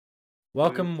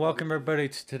Welcome everybody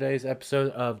to today's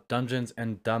episode of Dungeons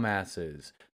and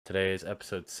Dumbasses. Today is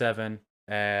episode 7,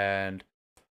 and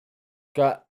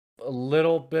got a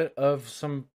little bit of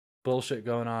some bullshit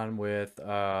going on with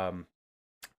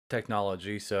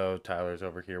technology, so Tyler's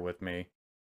over here with me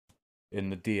in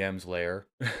the DM's lair.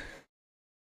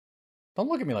 Don't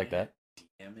look at me like that.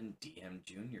 DM and DM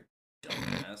Junior,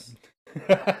 dumbass.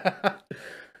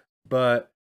 But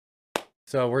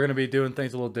so we're gonna be doing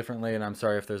things a little differently, and I'm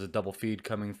sorry if there's a double feed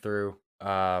coming through.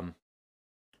 But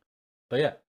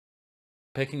yeah,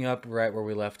 picking up right where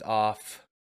we left off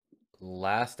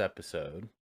last episode,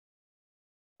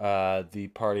 the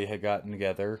party had gotten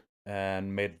together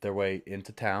and made their way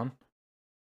into town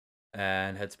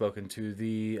and had spoken to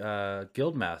the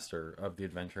guild master of the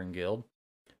Adventuring Guild.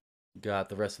 Got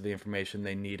the rest of the information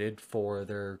they needed for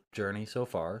their journey so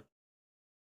far,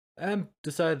 and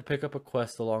decided to pick up a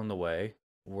quest along the way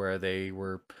where they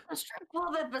were. A strip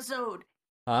club episode.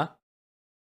 Huh?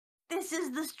 This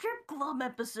is the strip club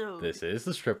episode. This is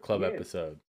the strip club Yeah.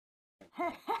 episode.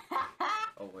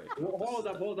 Oh wait. Hold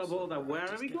up. Where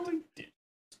are we going?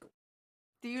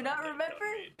 Do you not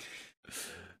remember?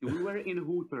 We were in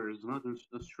Hooters, not in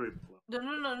a strip club.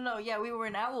 No. Yeah, we were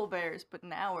in Owl Bears, but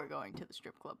now we're going to the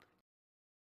strip club.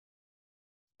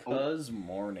 Cause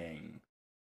morning.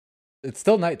 It's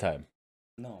still nighttime.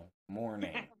 No,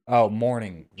 morning. Oh,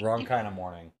 morning. Wrong kind of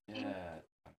morning. Yeah.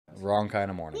 Wrong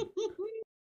kind of morning.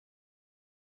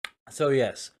 So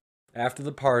yes, after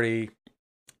the party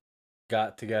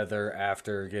got together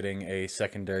after getting a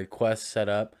secondary quest set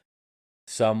up,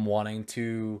 some wanting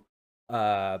to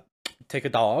take a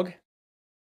dog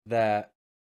that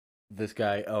this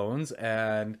guy owns,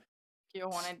 and You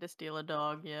wanted to steal a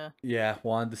dog, yeah.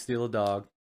 wanted to steal a dog.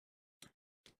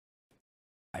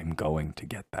 I'm going to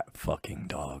get that fucking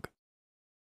dog.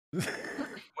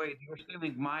 Wait, you're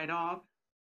stealing my dog?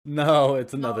 No,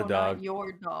 it's another No, dog. Not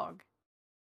your dog.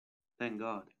 Thank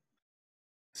God.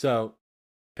 So,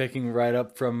 picking right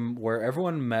up from where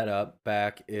everyone met up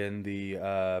back in the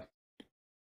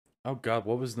oh god,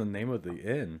 what was the name of the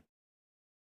inn?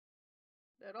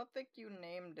 I don't think you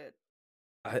named it.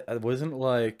 I wasn't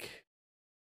like,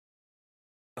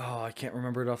 oh, I can't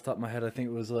remember it off the top of my head. I think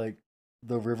it was like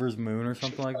the River's Moon or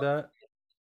something like that.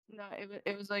 No,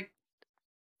 it was like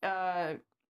the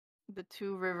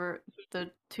two rivers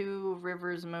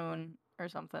moon or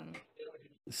something.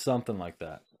 Something like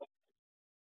that.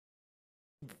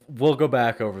 We'll go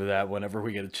back over that whenever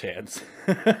we get a chance.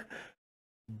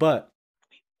 But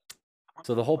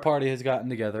so the whole party has gotten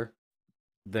together.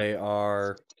 They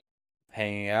are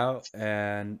hanging out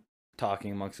and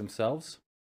talking amongst themselves.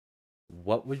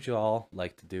 What would y'all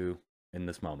like to do in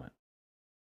this moment?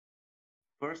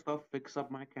 First off, fix up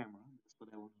my camera. That's what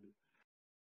I want to do.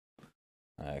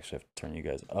 I actually have to turn you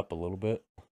guys up a little bit,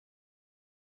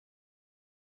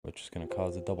 which is going to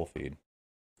cause a double feed.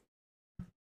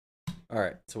 All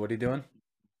right, so what are you doing?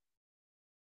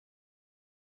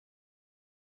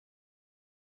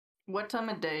 What time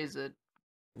of day is it?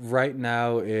 Right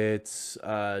now, it's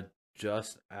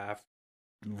just after,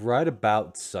 right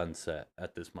about sunset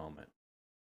at this moment.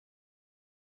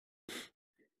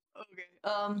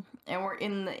 Okay. And we're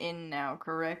in the inn now,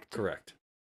 correct? Correct.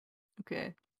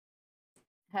 Okay.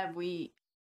 Have we?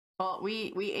 Well,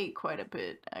 we ate quite a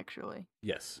bit actually.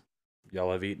 Yes,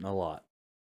 y'all have eaten a lot.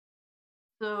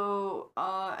 So,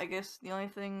 I guess the only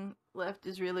thing left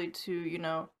is really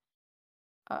to,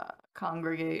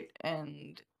 congregate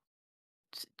and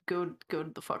go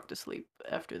the fuck to sleep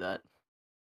after that.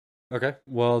 Okay.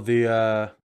 Well,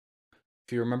 the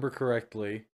if you remember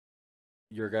correctly,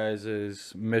 your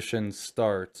guys' mission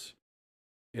starts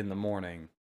in the morning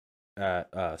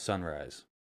at sunrise.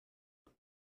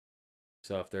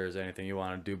 So if there's anything you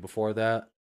want to do before that,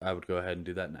 I would go ahead and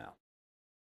do that now.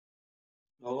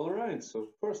 All right, so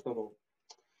first of all,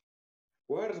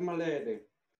 where's my lady?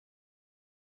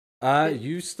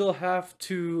 You still have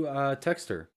to text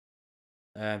her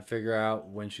and figure out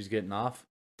when she's getting off.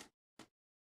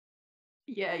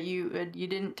 Yeah, you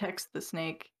didn't text the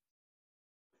snake.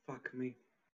 Fuck me.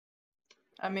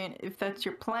 I mean, if that's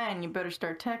your plan, you better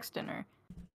start texting her.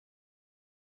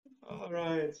 All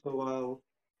right, so I'll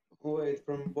wait.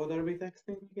 From what are we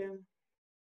texting again?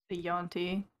 The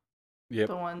Yanti, Yep.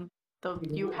 the one,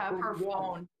 you have her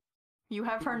phone. You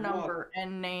have her number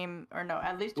and name, or no,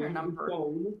 at least her number.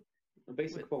 Phone. A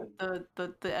basic phone. The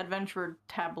adventurer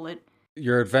tablet.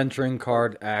 Your adventuring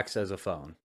card acts as a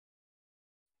phone.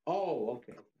 Oh,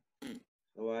 okay.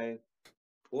 So I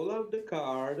pull out the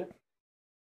card,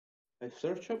 I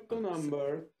search up the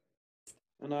number,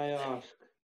 and I ask,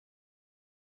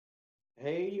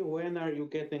 hey, when are you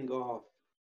getting off?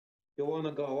 You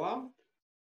wanna go out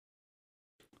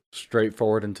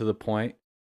straightforward and to the point.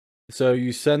 So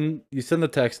you send the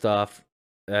text off,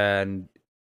 and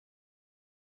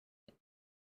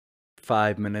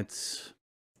 5 minutes,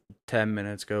 10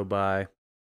 minutes go by,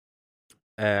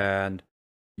 and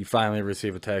you finally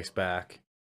receive a text back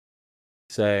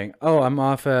saying, "Oh, I'm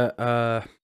off at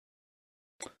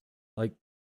like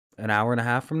an hour and a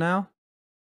half from now.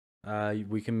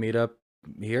 We can meet up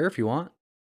here if you want."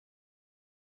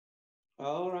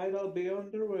 All right, I'll be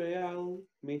on the way. I'll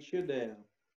meet you there.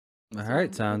 All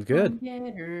right, sounds good.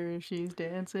 Get her. She's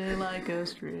dancing like a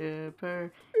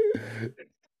stripper.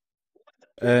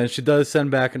 And she does send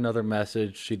back another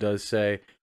message. She does say,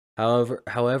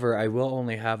 however, I will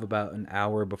only have about an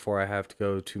hour before I have to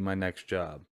go to my next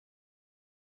job.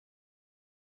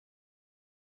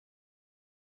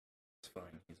 It's fine.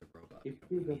 He's a robot. If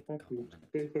He'll she's a need a couple fucking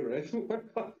minutes. stripper, I'm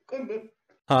not gonna.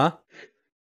 Huh?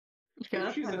 You gotta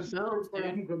If she's pay a the bills, stripper,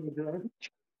 I'm dude. gonna drive.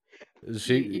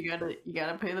 You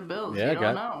gotta pay the bills. Yeah, You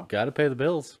don't know. gotta pay the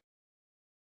bills.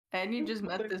 And you just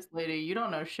met this lady. You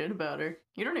don't know shit about her.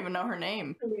 You don't even know her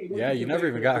name. Yeah, you never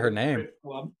even got her name.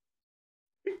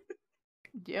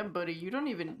 Yeah, buddy, you don't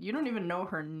even know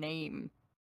her name.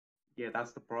 Yeah,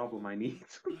 that's the problem. I need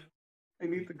to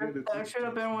get it. That should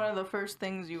have been one of the first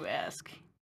things you ask.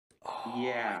 Oh,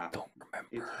 Yeah, I don't remember.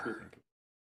 it should.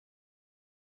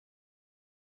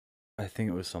 I think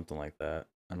it was something like that.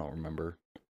 I don't remember.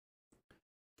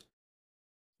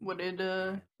 What did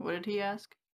he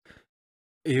ask?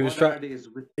 He was What are trying. these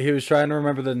with- He was trying to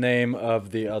remember the name of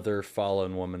the other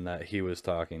fallen woman that he was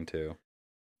talking to.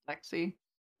 Lexi.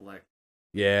 Like,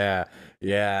 Yeah,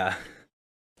 yeah.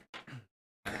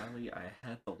 Allie, I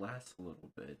had the last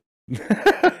little bit.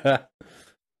 I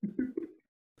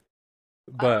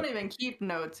But don't even keep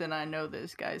notes, and I know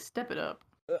this, guys. Step it up.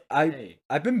 Hey,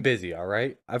 I've been busy, all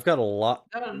right? I've got a lot.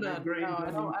 No, My brain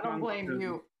I doesn't don't blame function.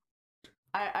 you.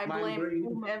 I My blame brain is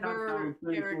whomever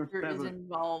shut down character is 24/7.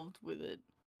 involved with it.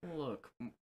 look,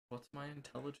 what's my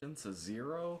intelligence? A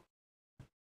 0?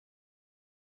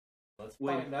 Let's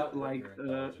Wait, find out what like, your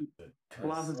intelligence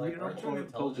plus like, 0 aren't you an or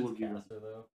intelligence total 0? caster,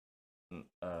 though?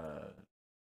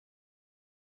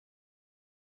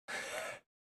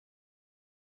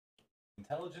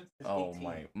 Intelligence is Oh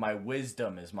 18. my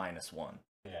wisdom is -1.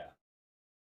 Yeah.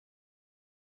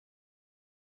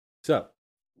 So,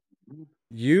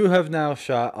 you have now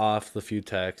shot off the few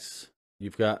texts.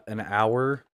 You've got an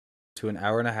hour to an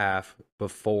hour and a half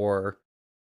before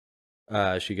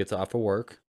she gets off of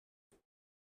work.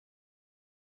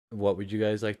 What would you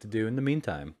guys like to do in the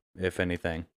meantime, if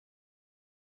anything?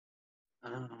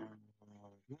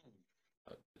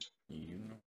 You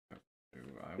know,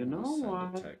 I You will know send a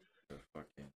what? text to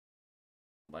fucking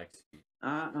Lexi.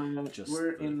 Just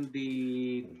We're the- in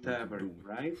the what we tavern, do.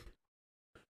 right?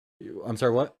 I'm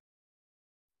sorry, what?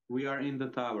 We are in the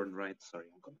tavern, right? Sorry,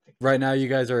 I'm gonna take. Right now, you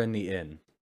guys are in the inn.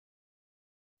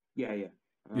 Yeah.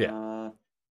 Yeah.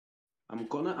 I'm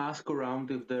gonna ask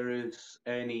around if there is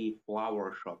any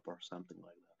flower shop or something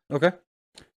like that. Okay.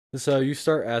 So you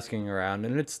start asking around,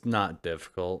 and it's not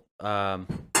difficult. Good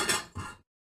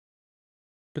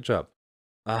job.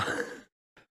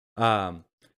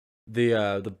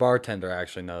 The bartender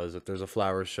actually knows that there's a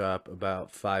flower shop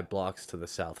about 5 blocks to the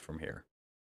south from here.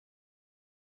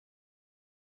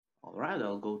 All right,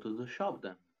 I'll go to the shop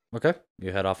then. Okay.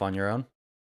 You head off on your own.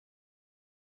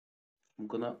 I'm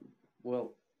gonna.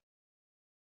 Well,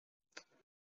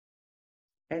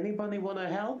 anybody wanna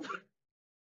help?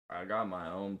 I got my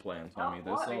own plans, homie.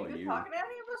 This what? all Are you you. talking to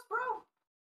any of us, bro?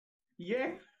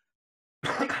 Yeah,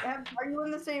 Are you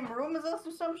in the same room as us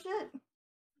or some shit?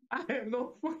 I have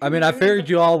no. I mean, I figured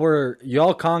you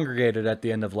all congregated at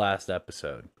the end of last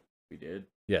episode. We did.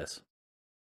 Yes.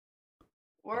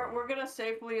 We're gonna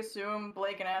safely assume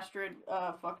Blake and Astrid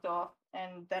fucked off,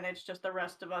 and then it's just the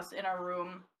rest of us in our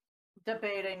room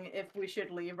debating if we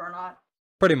should leave or not.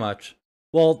 Pretty much.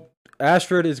 Well,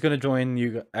 Astrid is going to join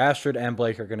you. Astrid and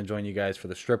Blake are going to join you guys for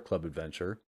the strip club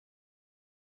adventure.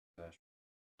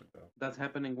 That's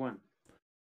happening when?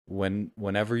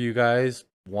 Whenever you guys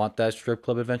want that strip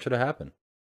club adventure to happen.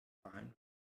 Fine.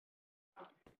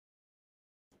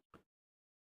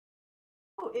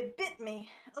 Oh, it bit me.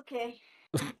 Okay.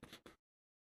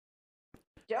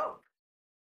 Joke.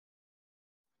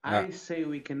 I say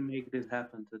we can make this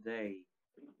happen today.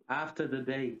 After the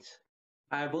date,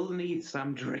 I will need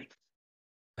some drinks.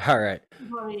 All right.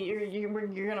 Buddy, we're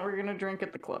gonna drink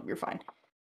at the club. You're fine.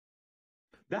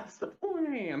 That's the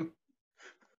plan.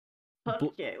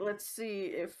 Okay, let's see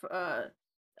if I'm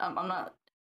not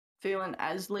feeling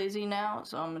as lazy now,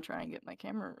 so I'm gonna try and get my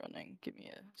camera running. Give me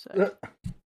a sec.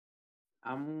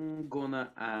 I'm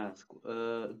gonna ask,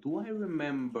 do I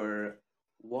remember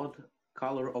what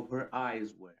color of her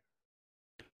eyes were.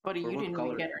 Buddy, Or you what didn't color?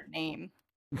 even get her name.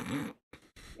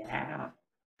 Yeah.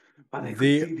 But I could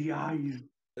The- see the eyes.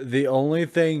 The only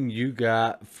thing you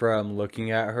got from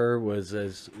looking at her was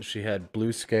as she had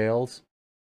blue scales,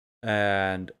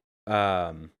 and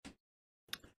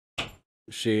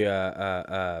she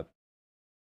had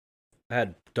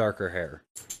darker hair.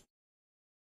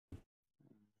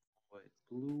 Wait,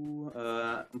 blue,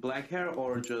 black hair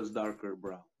or just darker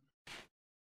brown?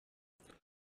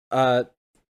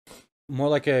 More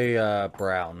like a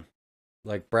brown,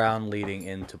 like brown leading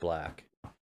into black.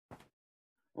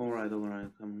 All right.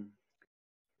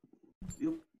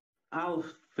 I'll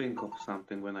think of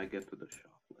something when I get to the shop.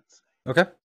 Let's say. Okay.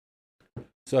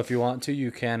 So if you want to,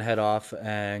 you can head off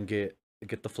and get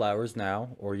the flowers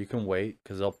now, or you can wait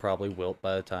because they'll probably wilt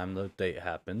by the time the date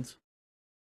happens.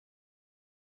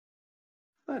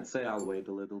 Let's say I'll wait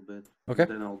a little bit. Okay.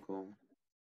 Then I'll go.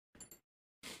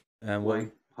 And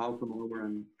Wait half an hour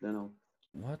and then I'll.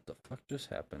 what the fuck just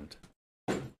happened?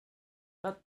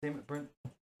 God damn it, Brent!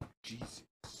 Jesus.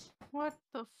 What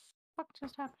the fuck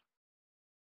just happened?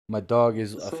 My dog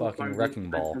is a So fucking far,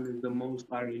 wrecking this ball. session is the most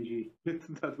RNG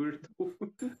that we're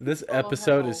doing. This Oh,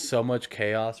 episode no. is so much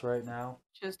chaos right now.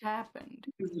 Just happened.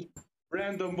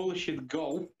 Random bullshit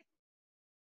go.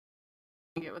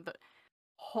 Get with the.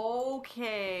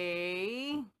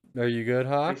 Okay. Are you good, I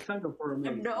Hawk? signed up for a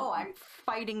minute. No, I'm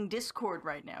fighting Discord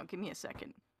right now. Give me a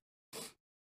second.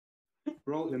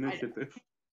 Roll initiative.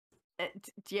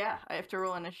 Yeah, I have to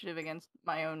roll initiative against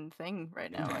my own thing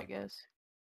right now, I guess.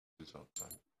 This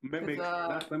outside. Mimic.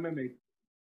 That's the mimic.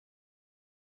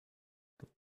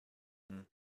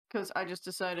 Because I just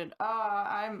decided,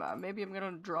 maybe I'm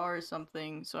gonna draw or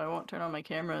something, so I won't turn on my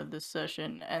camera this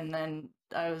session. And then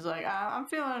I was like, I'm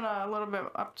feeling a little bit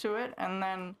up to it, and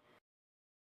then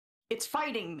it's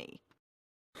fighting me.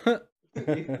 Girl,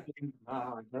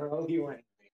 you ain't.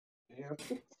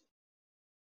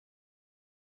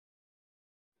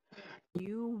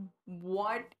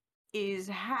 What is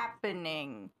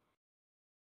happening?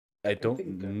 I don't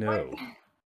think, know. What?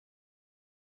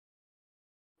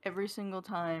 Every single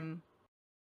time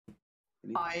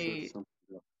I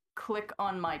click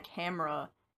on my camera,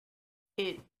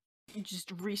 it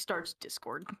just restarts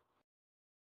Discord.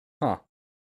 Huh.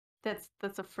 That's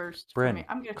a first Bryn, for me.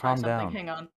 I'm gonna try calm something. down. Hang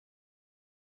on.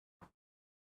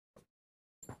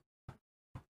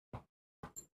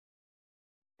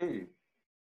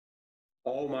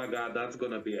 Oh my god, that's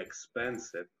gonna be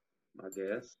expensive, I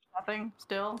guess. Nothing?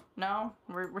 Still? No?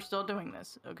 We're still doing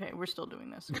this. Okay, we're still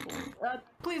doing this. Cool.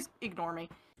 Please ignore me.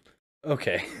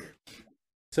 Okay.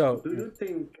 So, Do you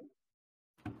think?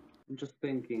 I'm just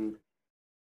thinking.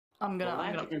 I'm gonna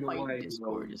black and fight white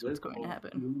Discord is what's roses going to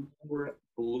happen. or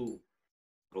blue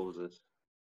roses?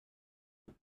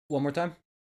 one more time.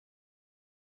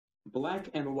 Black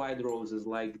and white roses,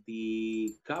 like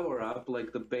the cover up,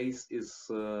 like the base is.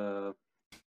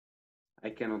 I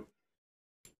cannot.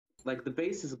 Like the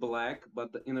base is black,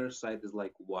 but the inner side is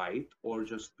like white or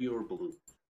just pure blue.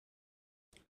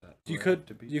 You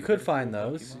could find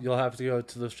those. You'll have to go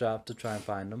to the shop to try and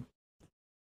find them.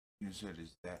 You said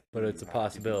is that. But you it's a have to beat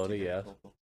possibility, Tigger yes.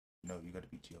 Popo? No, you got to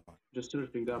beat Giovanni. Just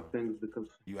searching up things because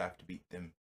You have to beat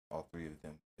them, all three of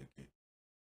them. Okay.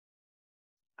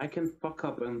 I can fuck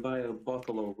up and buy a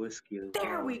bottle of whiskey. As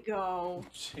There well. we go.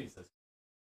 Jesus.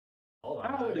 Hold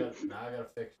on, now I gotta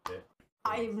fix it.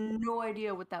 I have no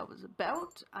idea what that was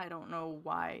about. I don't know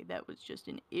why that was just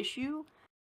an issue.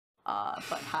 But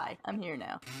hi, I'm here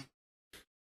now.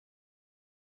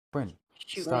 Bryn,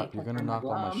 Shoot stop. me. You're gonna knock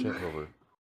all my shit Um, over.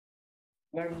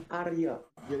 Where are you,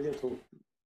 you little?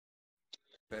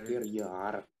 Better. Here you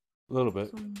are. A little bit.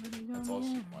 That's all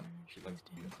she wanted. She likes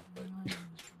to be on the bed.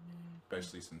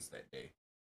 Especially since that day.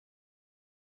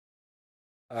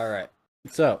 All right.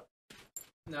 So,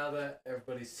 now that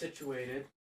everybody's situated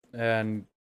and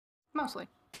Mostly.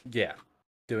 yeah,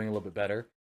 doing a little bit better.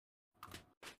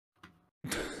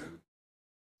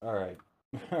 All right.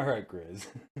 All right, Grizz.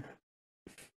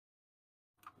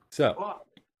 So, Oh,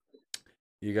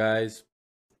 you guys,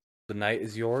 the night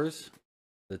is yours.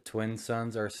 The twin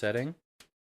suns are setting.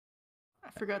 I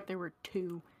forgot there were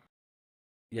two.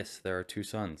 Yes, there are two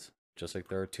suns, just like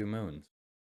there are two moons.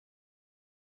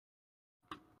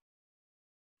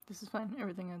 This is fine.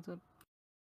 Everything adds up.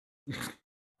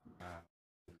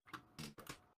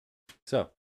 So,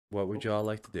 what would y'all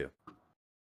like to do?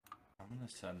 I'm gonna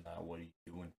send what are you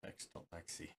doing next to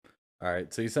Lexi. All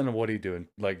right, so you send them, what are you doing?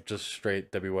 Like, just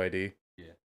straight WYD?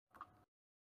 Yeah.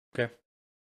 Okay.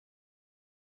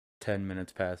 10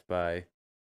 minutes pass by.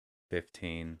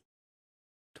 15.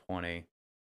 20.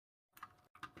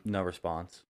 No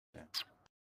response. Yeah.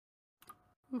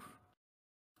 Oof.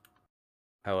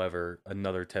 However,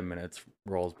 another 10 minutes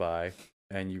rolls by,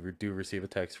 and you do receive a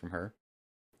text from her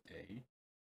Okay.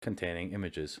 containing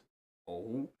images.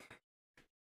 Oh.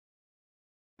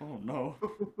 Oh no.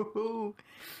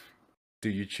 Do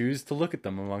you choose to look at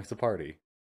them amongst the party?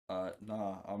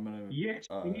 Nah, I'm gonna. Yes,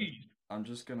 please. I'm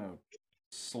just gonna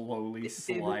slowly David,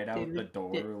 slide out the David,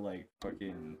 door Da- like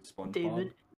fucking SpongeBob.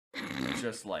 David.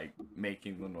 Just like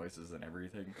making the noises and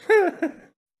everything.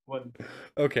 What?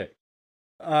 Okay.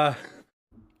 How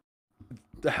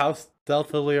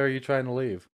stealthily are you trying to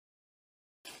leave?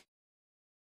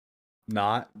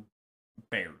 Not?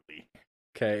 Barely.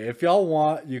 Okay, if y'all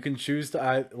want, you can choose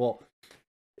to. Well,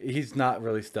 he's not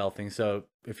really stealthing, so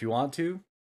if you want to,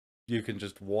 you can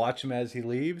just watch him as he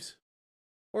leaves,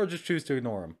 or just choose to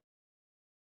ignore him.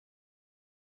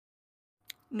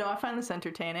 No, I find this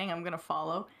entertaining. I'm gonna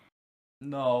follow.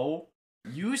 No.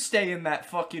 You stay in that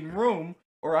fucking room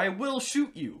or I will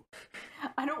shoot you.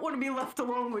 I don't want to be left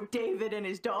alone with David and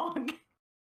his dog.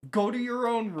 Go to your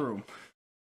own room.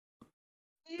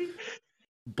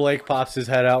 Blake pops his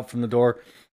head out from the door.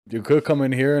 You could come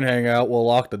in here and hang out. We'll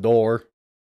lock the door.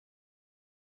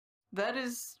 That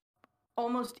is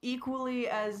almost equally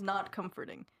as not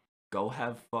comforting. Go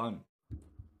have fun.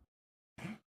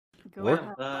 Go We're-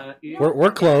 ahead.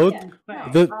 We're clothed. Yeah.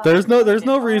 There's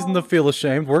no reason to feel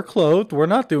ashamed. We're clothed. We're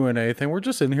not doing anything. We're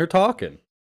just in here talking.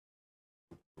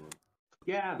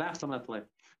 Yeah, definitely.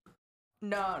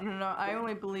 No. I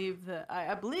only believe that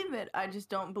I believe it. I just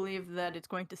don't believe that it's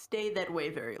going to stay that way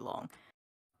very long.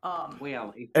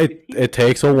 Well, if It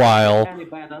takes a while. any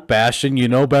better, Bastion, you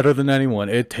know better than anyone.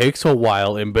 It takes a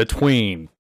while in between.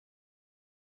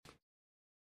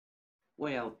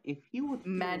 well, if you would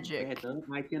feel Magic. better,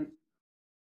 I can.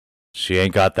 She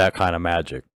ain't got that kind of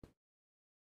magic.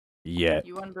 Yet.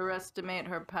 You underestimate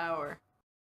her power.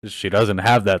 She doesn't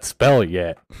have that spell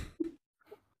yet.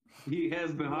 He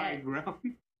has the high ground.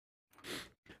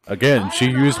 Again, she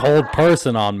used hold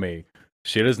person on me.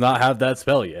 She does not have that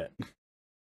spell yet.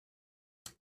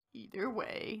 Either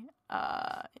way,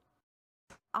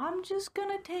 I'm just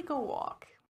gonna take a walk.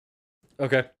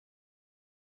 Okay.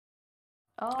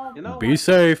 I'll You know Be what?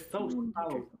 safe. Toast, do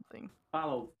follow, something.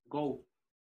 follow, go.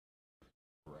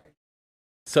 Right.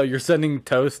 So you're sending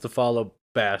Toast to follow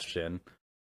Bastion.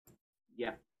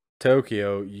 Yeah.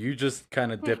 Tokyo, you just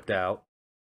kind of dipped out.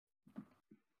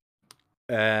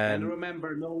 And And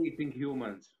remember, no eating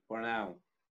humans for now.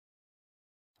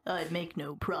 I make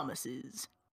no promises.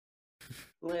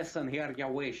 Listen here,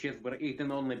 your wishes. We're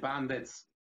eating only bandits.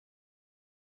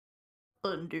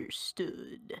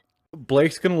 Understood.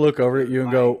 Blake's gonna look over at you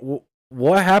and go,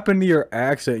 "What happened to your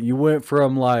accent? You went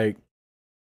from like,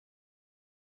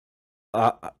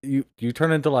 you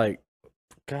turn into like,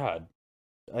 God,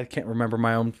 I can't remember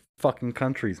my own fucking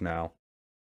countries now."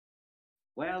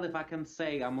 Well, if I can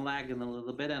say, I'm lagging a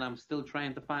little bit, and I'm still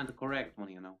trying to find the correct one.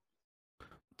 You know.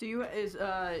 Do you is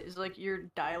like your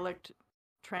dialect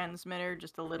transmitter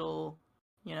just a little,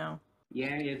 you know?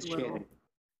 Yeah, it's Little. shitty.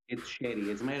 It's shitty.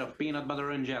 It's made of peanut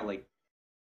butter and jelly.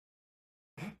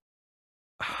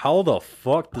 How the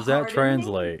fuck does that Pardon me?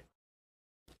 translate?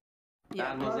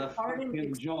 Yeah, That was a pardon,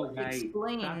 fucking joke, mate.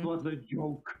 explain. That was a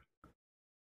joke.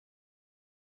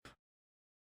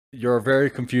 You're a very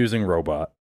confusing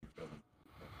robot.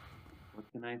 What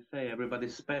can I say?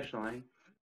 Everybody's special, eh?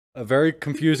 A very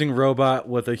confusing robot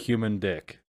with a human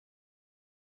dick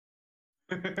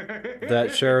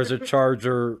that shares a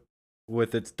charger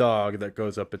with its dog that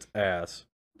goes up its ass.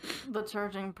 The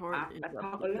charging port is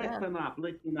up.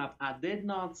 Listen up. I did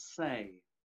not say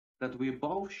that we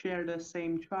both share the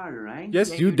same charger, eh? Yes,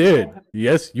 Yeah, you you did.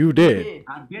 Yes, you did.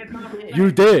 I did not.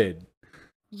 You did.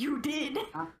 You did.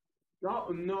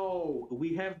 No,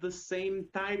 we have the same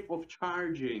type of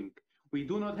charging. We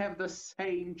do not have the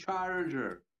same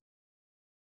charger.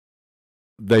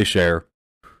 They share.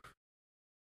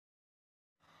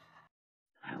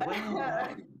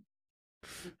 Well,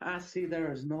 I see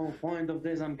there is no point of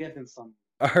this. I'm getting some.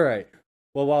 All right.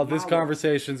 Well, while this Wow.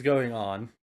 conversation's going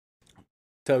on,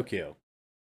 Tokyo,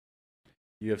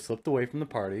 you have slipped away from the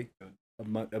party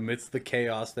amidst the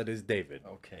chaos that is David.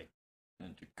 Okay.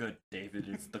 And good, David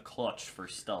is the clutch for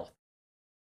stealth.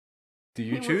 Do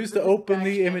you He was choose the to open the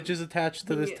distraction. images attached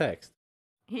to this He- text?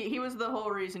 He was the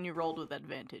whole reason you rolled with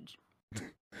advantage.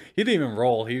 He didn't even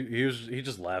roll. He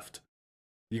just left.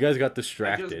 You guys got I just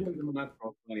distracted. give them that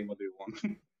for money. What do you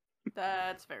want?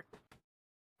 That's fair.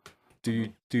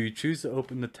 Do you choose to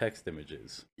open the text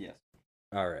images? Yes.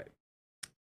 All right.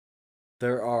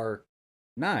 There are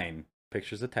 9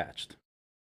 pictures attached.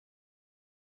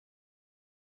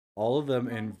 All of them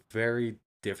in very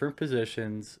different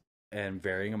positions and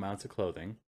varying amounts of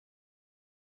clothing.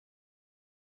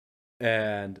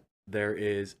 And there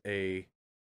is a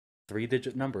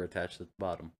 3-digit number attached at the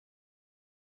bottom.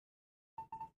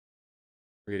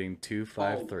 Reading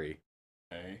 253.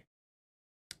 Okay.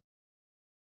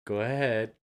 Go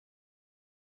ahead.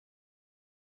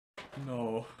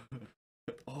 No.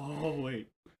 Oh, wait.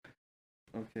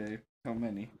 Okay, how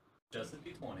many? Just a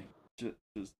d20.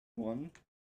 Just one?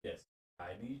 Yes.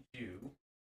 I need you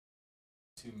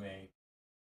to make...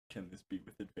 Can this be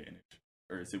with advantage?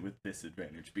 Or is it with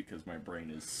disadvantage because my brain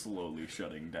is slowly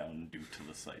shutting down due to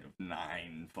the sight of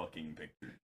 9 fucking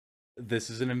pictures? This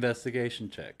is an investigation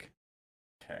check.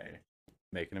 Okay.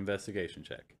 Make an investigation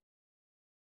check.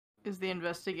 Is the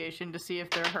investigation to see if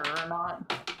they're her or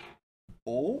not?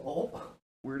 Oh.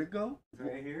 Where'd it go?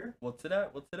 Right here. What's it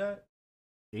at?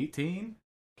 18?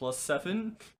 Plus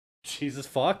 7? Jesus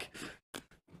fuck.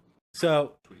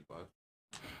 So, 25.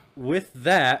 with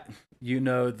that, you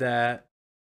know that,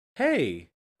 hey,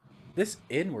 this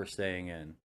inn we're staying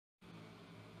in,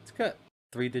 it's got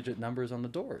 3-digit numbers on the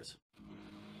doors.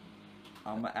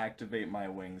 I'm gonna activate my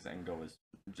wings and go as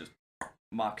just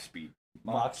mock speed.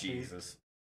 Mock speed. Jesus.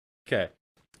 Okay.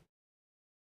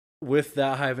 With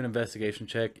that high of an investigation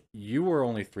check, you were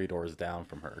only 3 doors down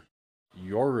from her.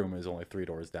 Your room is only 3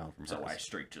 doors down from So hers. I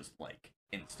straight just like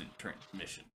instant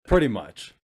transmission. Pretty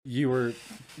much. You were,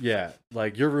 yeah,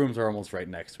 like your rooms are almost right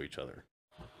next to each other.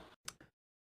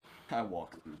 I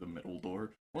walk through the middle door.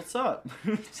 What's up?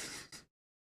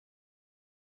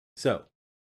 So,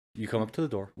 you come up to the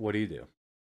door. What do you do?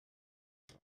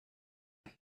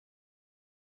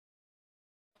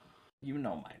 You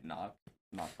know my knock.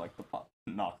 Knock like the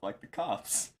knock like the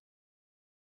cops.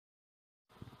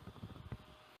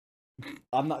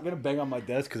 I'm not gonna bang on my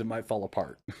desk because it might fall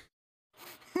apart.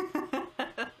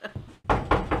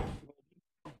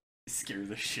 Scare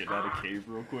the shit out of Cave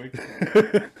real quick.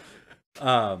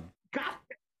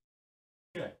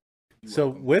 So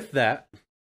with that,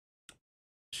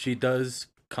 she does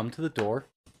come to the door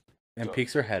and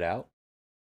peeks her head out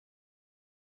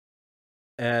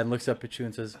and looks up at you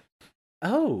and says,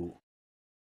 "Oh,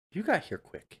 you got here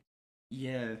quick."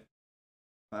 Yeah.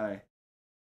 Bye.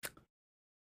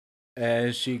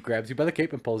 And she grabs you by the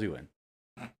cape and pulls you in.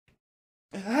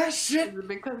 Ah, shit! Is it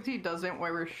because he doesn't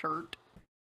wear a shirt?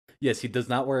 Yes, he does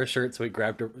not wear a shirt, so he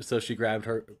grabbed her. So she grabbed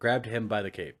him by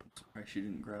the cape. Why she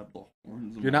didn't grab the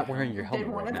horns? of You're my not wearing your helmet?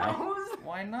 Did helmet one right of now. those?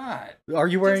 Why not? Are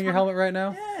you wearing Just your one- helmet right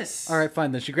now? Yes. All right,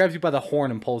 fine. Then she grabs you by the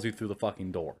horn and pulls you through the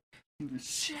fucking door.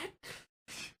 Shit.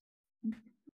 Yeah,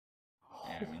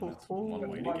 I mean, that's one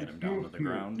way to get him down to the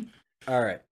ground. All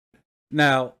right.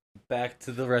 Now, back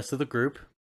to the rest of the group.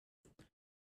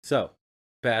 So,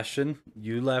 Bastion,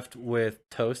 you left with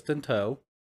Toast and Toe.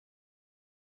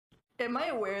 Am I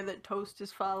aware that Toast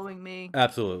is following me?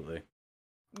 Absolutely.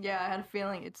 Yeah, I had a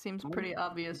feeling. It seems pretty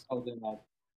obvious. Oh, they're not.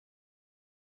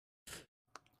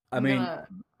 I I'm mean, gonna-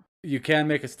 you can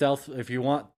make a stealth if you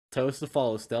want Toast to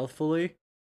follow stealthily.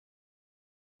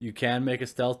 You can make a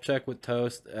stealth check with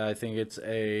Toast. I think it's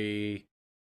a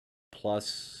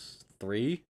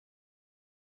 +3.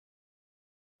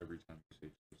 Every time you say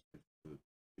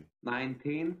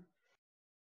 19.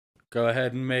 Go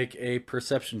ahead and make a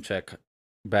perception check,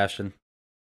 Bastion.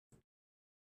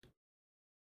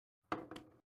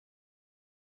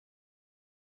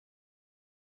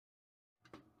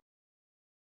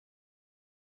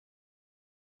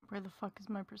 Where the fuck is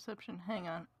my perception? Hang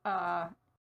on.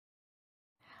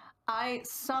 I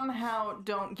somehow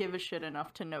don't give a shit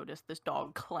enough to notice this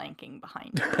dog clanking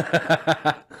behind me.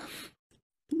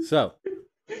 So,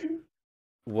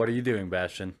 what are you doing,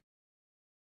 Bastion?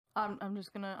 I'm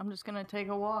just gonna take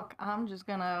a walk. I'm just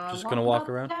gonna Just gonna walk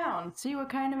about around? town, see what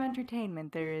kind of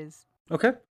entertainment there is.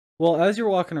 Okay. Well, as you're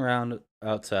walking around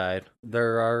outside,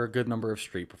 there are a good number of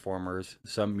street performers,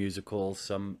 some musicals,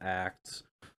 some acts,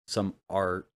 some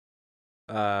art.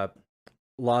 A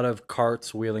lot of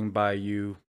carts wheeling by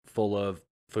you full of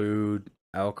food,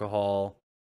 alcohol,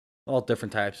 all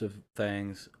different types of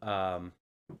things.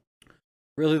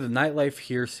 Really, the nightlife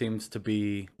here seems to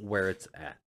be where it's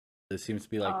at. It seems to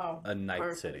be like Oh, a night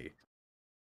perfect. city.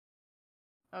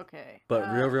 Okay.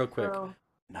 But real quick, so-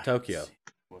 Tokyo,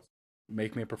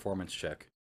 make me a performance check.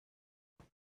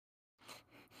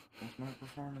 What's my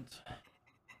performance?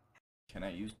 Can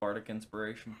I use Bardic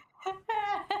Inspiration? You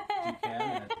can,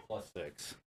 and it's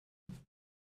 +6,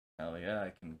 Hell yeah,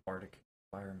 I can Bardic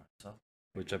Inspire myself.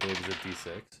 which I believe is a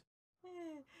D6.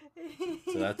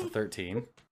 So that's a 13.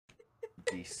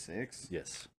 D6?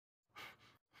 Yes.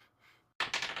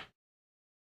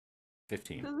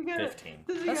 15. Does it get- 15.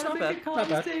 does it That's gotta not make a bad. con Not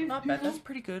bad. save, Not bad. people? That's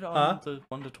pretty good Huh? on the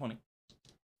 1 to 20.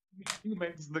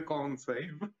 makes the con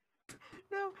save.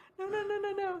 No.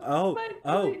 Oh,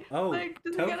 Mike, oh, does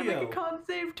he gotta make a Tokyo. con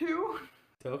save too?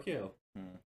 Tokyo. Hmm.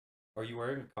 Are you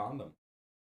wearing a condom?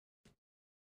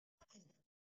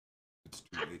 It's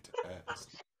too late to ask.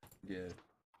 Yeah.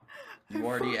 I You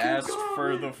already fucking asked got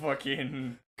for it. the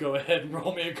fucking. Go ahead and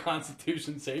roll me a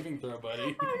Constitution saving throw,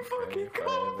 buddy. I fucking If I got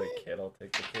have a it. kid, I'll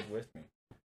take the kid with me.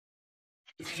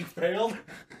 You failed.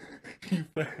 You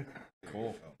failed.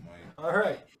 Cool. Oh, my. All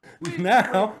right. Wait,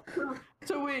 Now.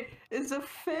 So wait, is a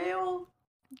fail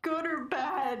good or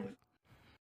bad?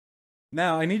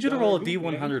 Now I need you to Go roll a ahead,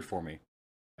 D100 for me.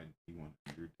 And D100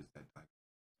 does that type.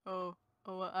 Oh,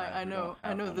 I I know, don't I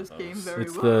have know one this of game those. very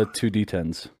It's well. the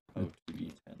 2D10s. Oh,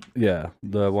 2d10. Yeah,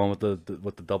 the one with the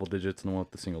double digits and the one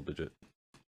with the single digit.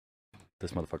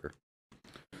 This motherfucker.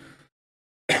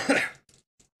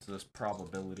 So this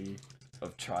probability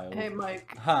of child. Hey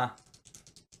Mike, Huh.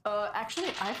 actually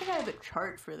I think I have a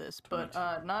chart for this, but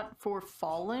not for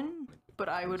Fallen, but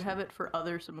I would have it for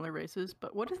other similar races.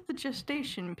 But what is the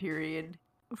gestation period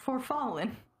for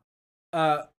Fallen?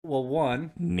 Well,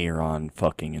 one, Near on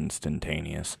fucking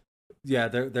instantaneous. yeah,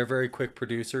 they're very quick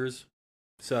producers,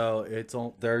 so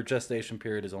their gestation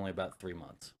period is only about 3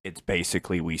 months. It's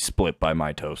basically we split by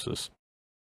mitosis.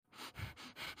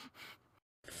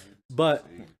 But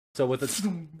so with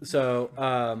the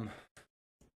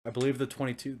I believe the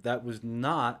 22 that was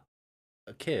not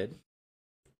a kid.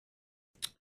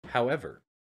 However,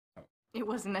 It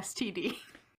was an STD.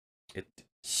 it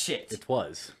Shit. it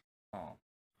was. Oh.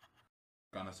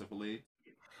 Gonosyphilate.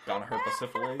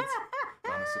 Gonoherpes.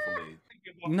 Gonosyphilate.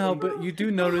 No, but you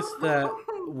do notice that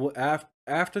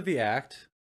after the act,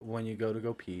 when you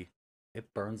go pee, it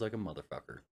burns like a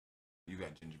motherfucker. You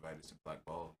got gingivitis and black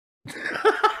ball.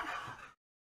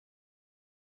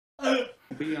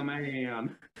 Be a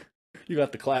man. You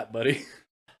got the clap, buddy.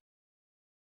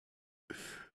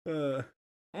 I'm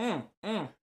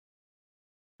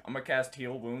gonna cast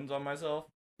heal wounds on myself.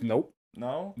 Nope.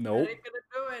 No. That Nope. ain't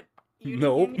gonna do it. You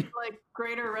Nope. need like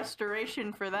greater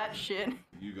restoration for that shit.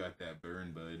 You got that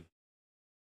burn, bud.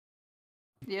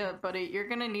 Yeah, buddy, you're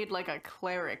gonna need like a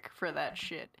cleric for that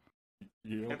shit.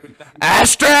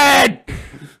 Astrid!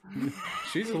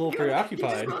 She's a little You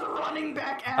preoccupied. just go running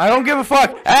back. I don't give a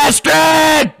fuck.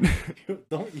 Astrid!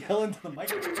 Don't yell into the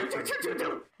microphone.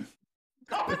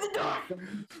 Open the door.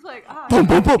 She's like, ah. Boom,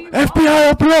 boom, boom. you want-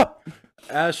 FBI, open up!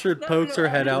 Astrid No, pokes no, her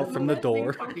head I'm out from the imagining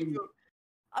door. Tokyo.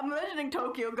 I'm imagining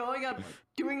Tokyo going up,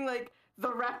 doing like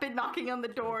the rapid knocking on the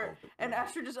door, and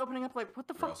Astrid just opening up like, what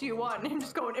the fuck do you want? And him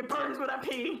just going, it burns when I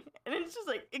pee. And it's just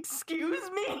like, excuse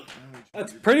me?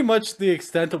 That's pretty much the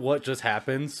extent of what just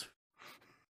happens.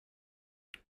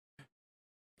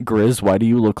 Grizz, why do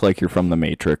you look like you're from the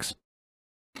Matrix?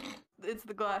 It's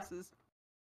the glasses.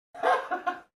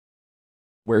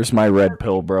 Where's my red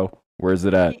pill, bro? Where's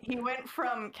it at? He went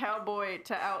from cowboy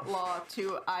to outlaw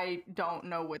to I don't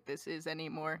know what this is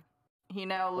anymore. He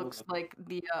now looks like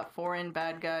the foreign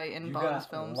bad guy in You Bond's got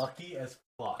films. lucky as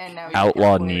fuck. And now he's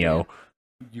Outlaw cowboy Neo.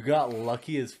 again. You got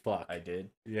lucky as fuck. I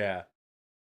did. Yeah.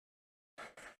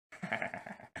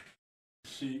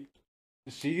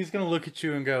 She's gonna look at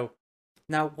you and go,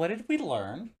 now what did we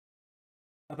learn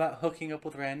about hooking up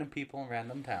with random people in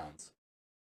random towns?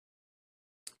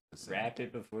 Wrap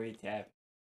it before you tap.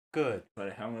 Good. Put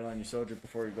a helmet on your soldier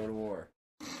before you go to war.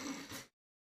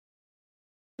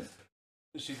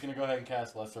 She's gonna go ahead and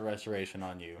cast Lesser Restoration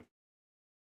on you.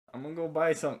 I'm gonna go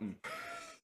buy something.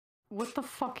 What the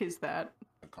fuck is that?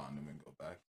 A condom and go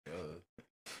back.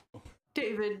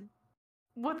 David,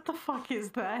 what the fuck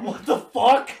is that? What the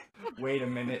fuck? Wait a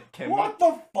minute, can What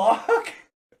the fuck?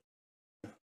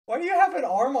 Why do you have an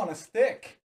arm on a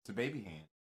stick? It's a baby hand.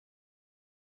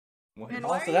 What? And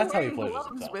Also, why are that's you how you wearing pleasure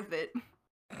gloves yourself. with it?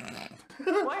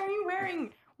 Why are you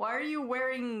wearing Why are you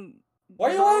wearing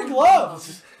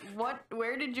gloves? What?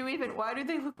 Where did you even? Why do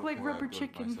they look like Before I rubber build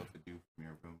chicken? myself a do from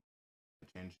your room,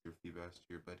 I changed your feedback to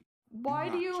your buddy. Why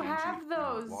do not you change have it. You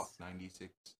those? walked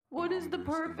 96 What is the kilometers in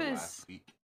the last purpose? week.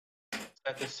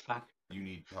 Satisfaction. You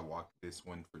need to walk this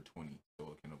one for 20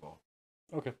 so it can evolve.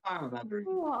 Okay. Ah, that very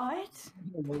What?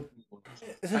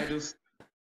 I just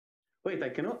wait. I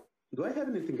cannot. Do I have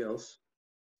anything else?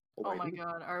 Oh my Already?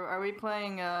 god, are we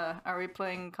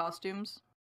playing costumes?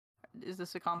 Is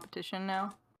this a competition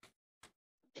now?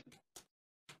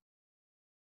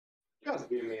 Just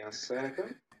give me a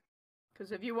second.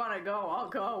 Because if you want to go, I'll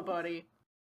go, buddy.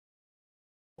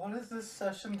 What has this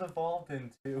session devolved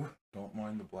into? Don't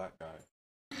mind the black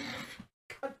guy.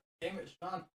 God damn it,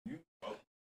 Sean. You oh,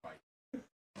 right.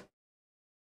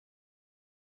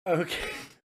 Okay.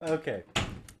 Okay.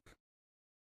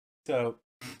 So,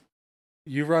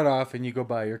 you run off and you go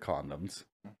buy your condoms.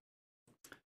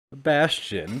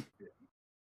 Bastion,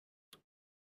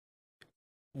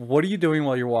 what are you doing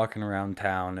while you're walking around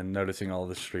town and noticing all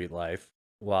the street life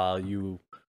while you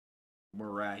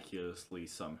Miraculously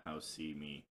somehow see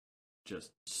me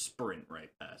just sprint right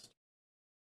past.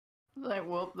 Like,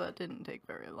 well, that didn't take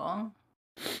very long.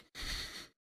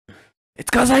 It's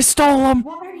because I stole them!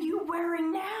 What are you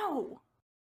wearing now?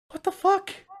 What the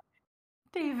fuck?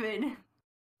 David,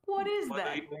 what is What are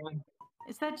that? you doing?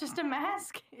 Is that just a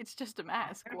mask? It's just a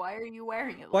mask. Why are you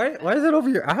wearing it Why, like that? why is it over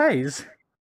your eyes?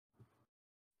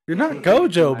 You're not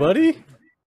Gojo, buddy!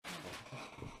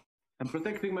 I'm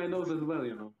protecting my nose as well,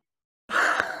 you know.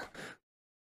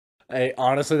 Hey,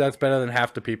 honestly, that's better than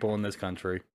half the people in this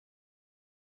country.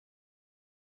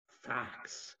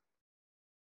 Facts.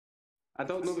 I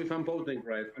don't know if I'm pointing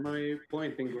right. Am I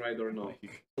pointing right or not?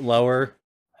 Lower,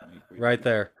 right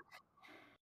there.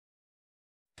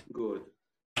 Good.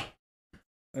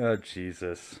 Oh,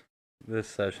 Jesus. This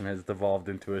session has devolved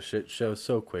into a shit show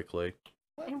so quickly.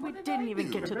 And we didn't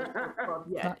even get to the club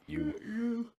yet. Not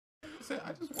you.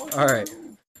 I just want Alright.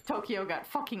 Tokyo got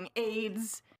fucking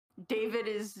AIDS. David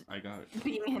is I got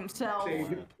being himself.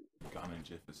 David.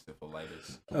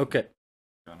 gonosyphilitis. Okay,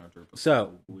 Gonodermal.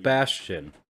 so,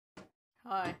 Bastion.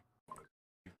 Hi.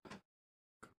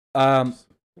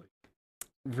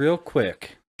 Real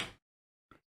quick.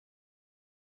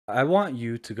 I want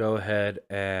you to go ahead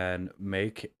and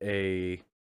make a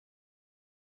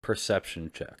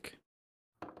perception check.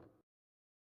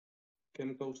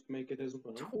 Can Ghost make it as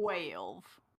well? 12.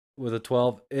 With a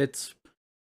 12, it's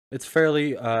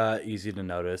fairly easy to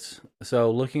notice.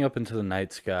 So looking up into the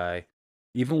night sky,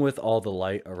 even with all the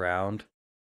light around,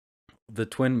 the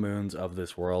twin moons of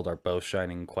this world are both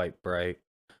shining quite bright,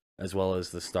 as well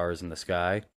as the stars in the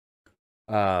sky.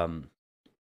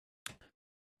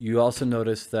 You also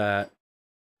notice that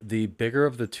the bigger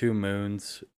of the two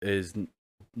moons is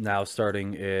now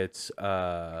starting its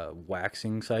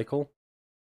waxing cycle.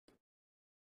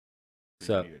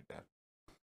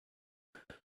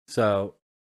 So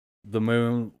the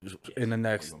moon in the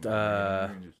next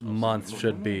month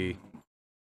should be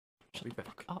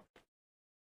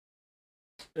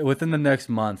within the next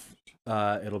month.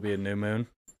 It'll be a new moon,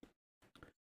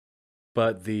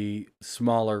 but the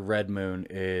smaller red moon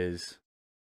is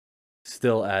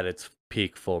still at its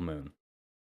peak full moon.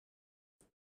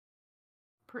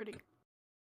 Pretty.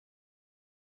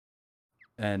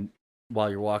 And while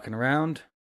you're walking around,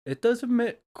 it does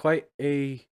emit quite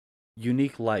a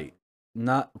unique light.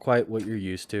 Not quite what you're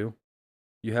used to.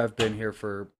 You have been here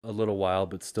for a little while,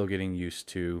 but still getting used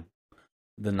to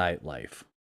the nightlife.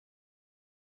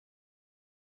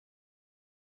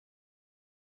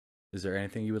 Is there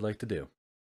anything you would like to do?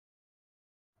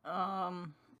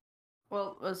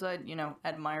 Well, aside,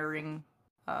 admiring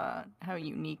how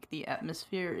unique the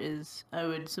atmosphere is, I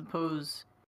would suppose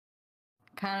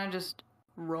kind of just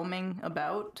roaming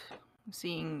about,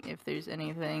 seeing if there's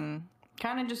anything,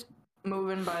 kind of just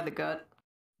moving by the gut.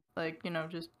 Like,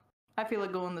 just, I feel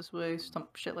like going this way, some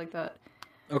shit like that.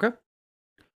 Okay.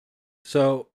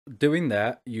 So, doing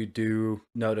that, you do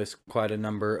notice quite a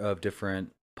number of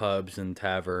different pubs and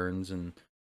taverns and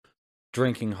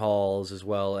drinking halls, as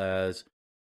well as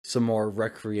some more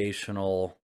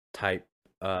recreational type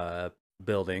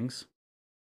buildings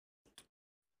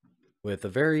with a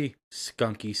very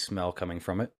skunky smell coming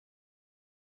from it.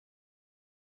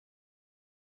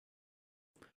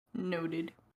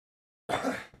 Noted.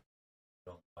 I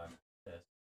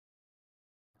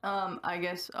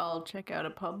guess I'll check out a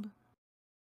pub.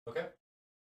 Okay.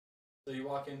 So you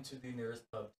walk into the nearest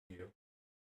pub to you,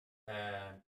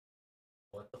 and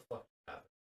what the fuck happened?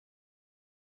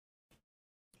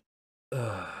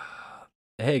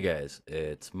 Hey guys,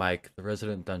 it's Mike, the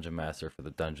resident dungeon master for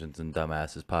the Dungeons and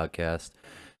Dumbasses podcast.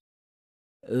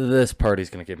 This party's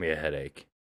gonna give me a headache.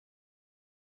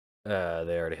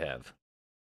 They already have.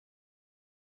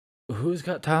 Who's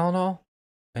got Tylenol?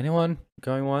 Anyone?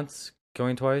 Going once?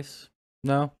 Going twice?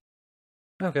 No?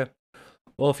 Okay.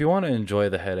 Well, if you want to enjoy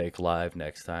the headache live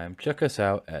next time, check us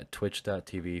out at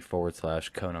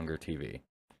twitch.tv/KonungerTV.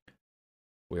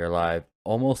 We are live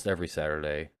almost every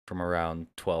Saturday from around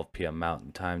 12 p.m.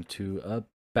 Mountain Time to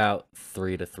about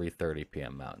 3 to 3:30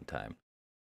 p.m. Mountain Time.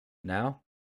 Now,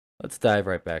 let's dive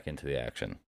right back into the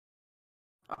action.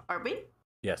 Are we?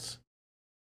 Yes.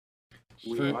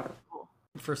 We are.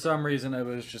 For some reason, I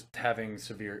was just having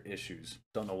severe issues.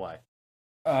 Don't know why.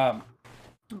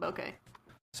 Okay.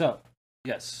 So,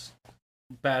 yes.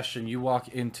 Bastion, you walk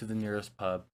into the nearest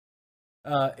pub.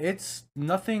 It's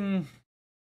nothing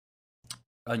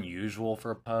unusual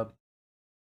for a pub.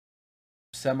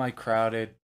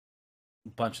 Semi-crowded. a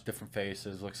bunch of different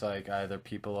faces. Looks like either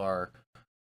people are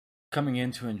coming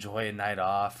in to enjoy a night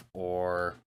off,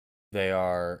 or they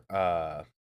are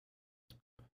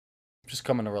just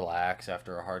coming to relax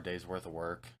after a hard day's worth of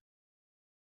work.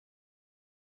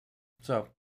 So,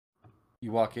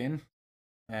 you walk in,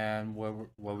 and what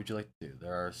would you like to do?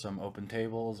 There are some open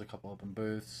tables, a couple open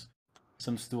booths,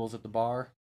 some stools at the bar.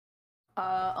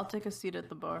 I'll take a seat at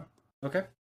the bar. Okay.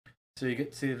 So you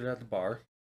get seated at the bar,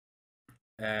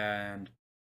 and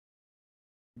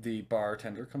the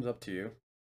bartender comes up to you.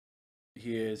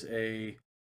 He is a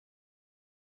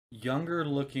younger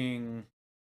looking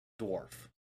dwarf.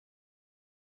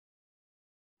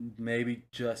 Maybe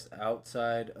just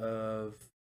outside of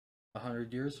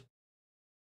 100 years.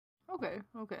 Okay.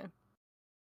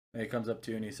 And he comes up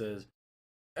to you and he says,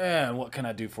 "And what can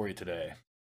I do for you today?"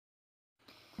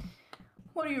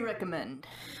 What do you recommend?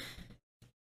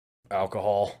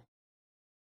 Alcohol.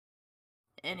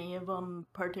 Any of them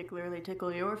particularly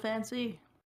tickle your fancy?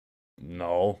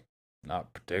 No,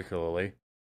 not particularly.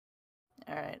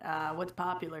 Alright, what's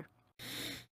popular?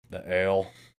 The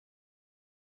ale.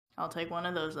 I'll take one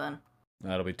of those then.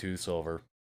 That'll be 2 silver.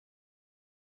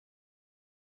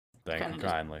 Thank Kinda you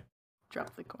just- kindly.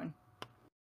 Drop the coin.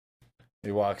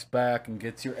 He walks back and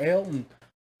gets your ale and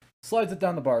slides it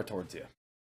down the bar towards you.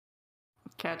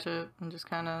 Catch it and just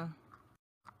kind of.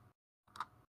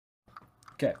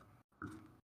 Okay.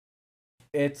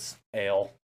 It's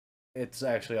ale. It's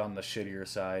actually on the shittier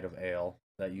side of ale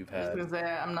that you've I was had. gonna say,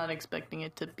 I'm not expecting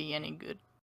it to be any good.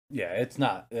 Yeah, it's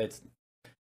not. It's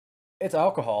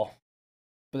alcohol,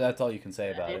 but that's all you can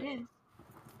say about It it. is.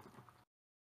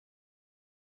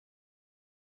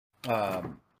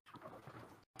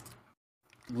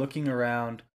 Looking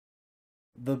around,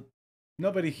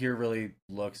 nobody here really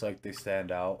looks like they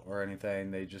stand out or anything.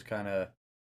 They just kind of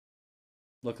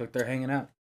look like they're hanging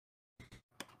out.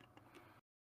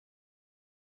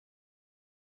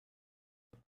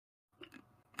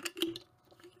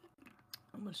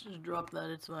 Let's just drop that.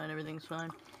 It's fine. Everything's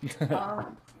fine.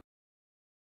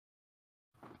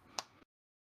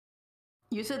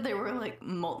 You said they were like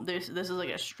this is like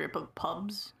a strip of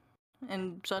pubs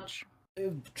and such.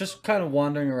 Just kind of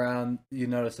wandering around, you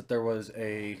notice that there was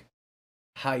a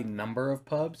high number of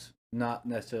pubs, not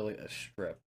necessarily a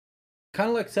strip. Kind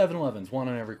of like 7-Elevens, one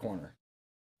on every corner.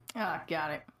 Ah,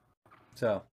 got it.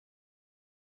 So,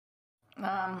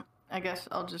 I guess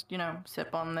I'll just,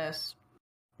 sip on this.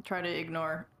 Try to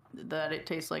ignore that it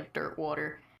tastes like dirt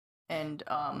water. And,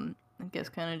 I guess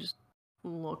kind of just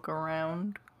look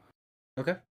around.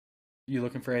 okay. You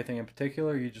looking for anything in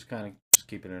particular, or you just kind of just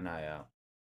keeping an eye out?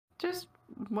 Just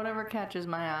whatever catches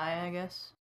my eye, I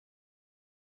guess.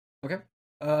 Okay.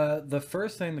 The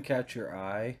first thing to catch your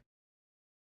eye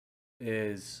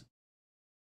is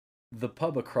the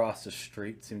pub across the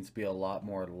street seems to be a lot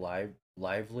more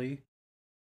lively,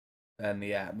 and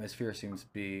the atmosphere seems to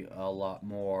be a lot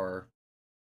more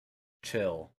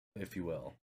chill, if you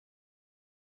will.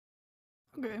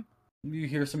 Okay. You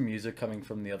hear some music coming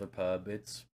from the other pub.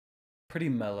 It's pretty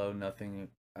mellow, nothing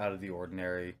out of the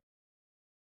ordinary.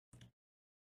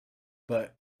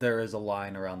 But there is a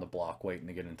line around the block waiting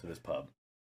to get into this pub.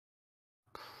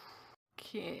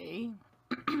 Okay.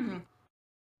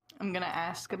 I'm gonna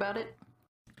ask about it.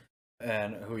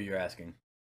 And who are you asking?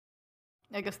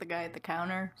 I guess the guy at the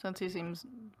counter, since he seems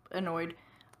annoyed.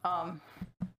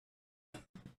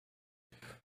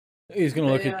 He's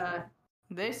gonna look at...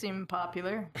 They seem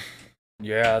popular.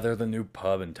 Yeah, they're the new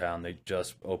pub in town. They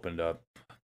just opened up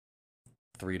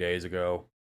 3 days ago.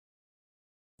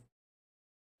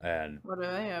 And... What do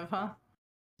they have, huh?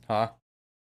 Huh?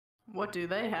 What do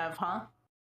they have, huh?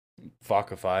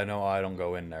 Fuck if I know, I don't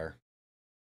go in there.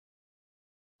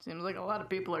 Seems like a lot of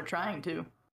people are trying to.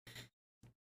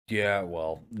 Yeah,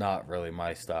 well, not really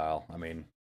my style. I mean,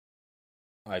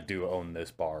 I do own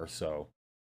this bar, so...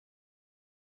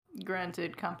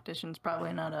 Granted, competition's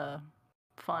probably not a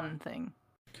fun thing.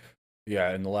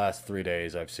 Yeah, in the last 3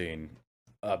 days, I've seen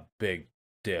a big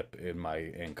dip in my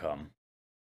income.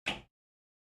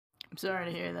 I'm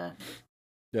sorry to hear that.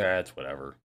 Yeah, it's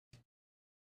whatever.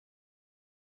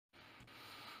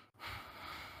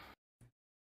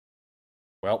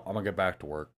 Well, I'm gonna get back to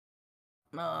work.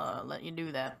 Let you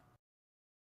do that.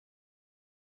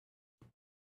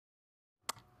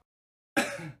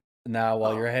 Now,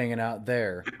 while you're hanging out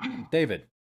there, David,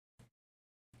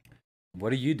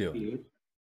 what are you doing? Yes.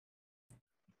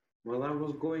 Well, I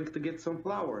was going to get some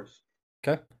flowers,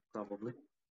 Okay. probably.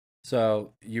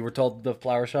 So, you were told the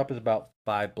flower shop is about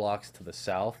 5 blocks to the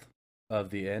south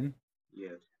of the inn.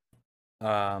 Yes.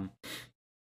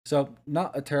 So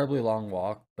not a terribly long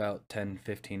walk, about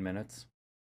 10-15 minutes.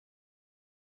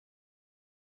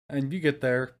 And you get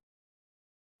there,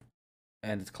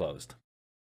 and it's closed.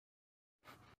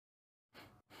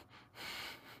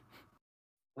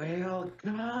 Well,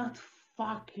 god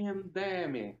fucking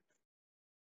damn it.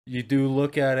 You do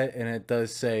look at it, and it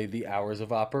does say the hours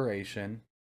of operation,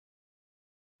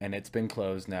 and it's been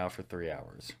closed now for 3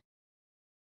 hours.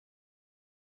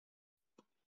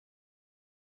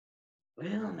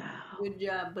 Well, now. Good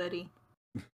job, buddy.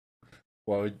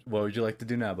 What would you like to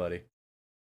do now, buddy?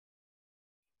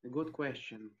 A good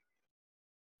question.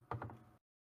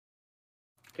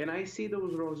 Can I see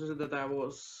those roses that I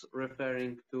was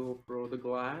referring to through the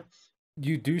glass?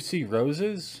 You do see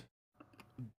roses,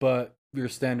 but your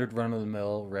standard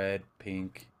run-of-the-mill red,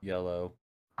 pink, yellow,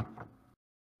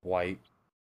 white.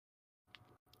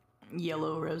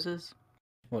 Yellow roses.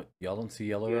 What, y'all don't see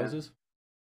yellow Yeah. roses?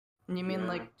 You mean Yeah.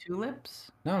 like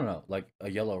tulips? No, like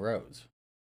a yellow rose.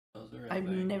 Those are a I've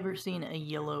thing. never seen a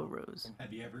yellow rose.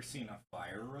 Have you ever seen a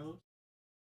fire rose?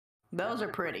 Those are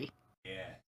pretty.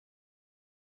 Yeah.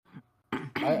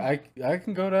 I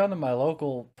can go down to my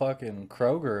local fucking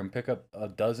Kroger and pick up a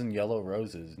dozen yellow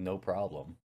roses, no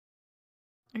problem.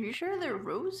 Are you sure they're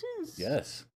roses?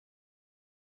 Yes.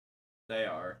 They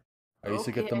are. I used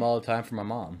to get them Okay. all the time from my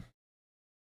mom.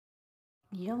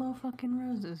 Yellow fucking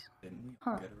roses. Didn't we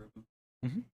Huh. get her a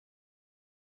boot?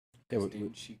 They were,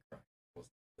 Didn't she cry?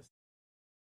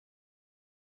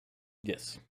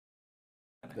 yes.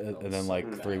 And I And felt then so like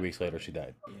bad 3 weeks for later her. she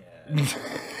died. Yeah.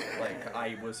 Like,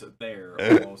 I was there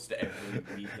almost every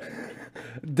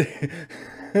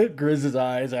weekend. Grizz's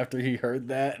eyes after he heard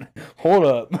that. Hold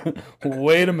up.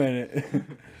 Wait a minute.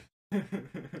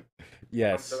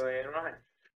 Yes. Something ain't right.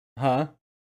 Huh?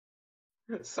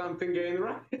 Something ain't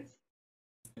right.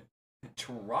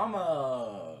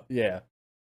 Trauma! Yeah.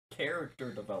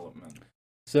 Character development.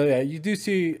 So yeah, you do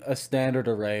see a standard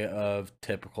array of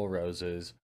typical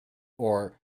roses,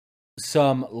 or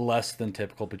some less than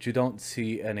typical, but you don't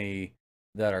see any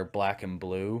that are black and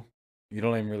blue. You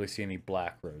don't even really see any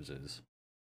black roses.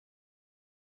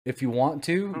 If you want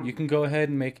to, you can go ahead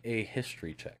and make a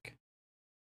history check.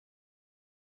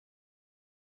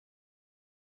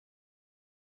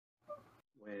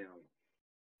 Well,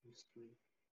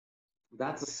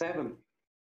 that's a 7.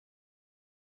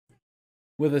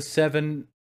 With a 7,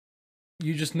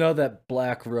 you just know that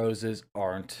black roses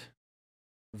aren't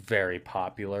very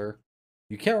popular.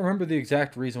 You can't remember the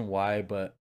exact reason why,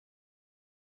 but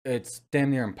it's damn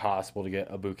near impossible to get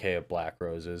a bouquet of black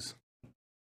roses.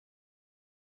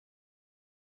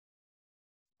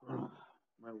 Well,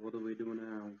 what do we do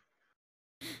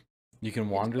now? You can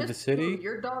It's wander the just city. food.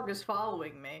 Your dog is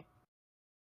following me.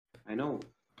 I know.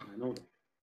 that.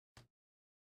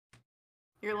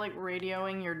 You're like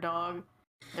radioing your dog.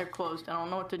 They're closed. I don't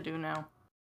know what to do now.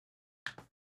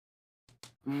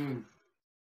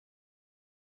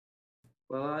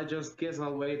 Well, I just guess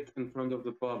I'll wait in front of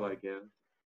the pub, I guess.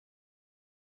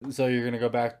 So you're gonna go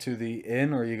back to the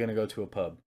inn, or are you gonna go to a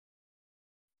pub?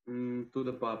 To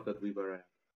the pub that we were at.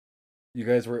 You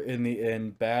guys were in the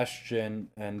inn.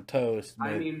 Bastion and Toast.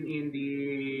 I made- mean, in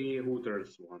the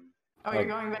Hooters one. Oh, you're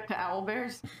going back to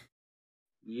Owlbears?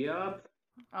 Yup.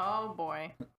 Oh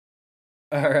boy.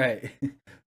 All right.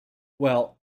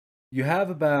 Well, you have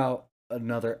about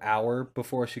another hour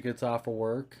before she gets off of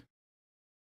work.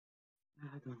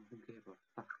 I don't give a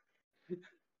fuck.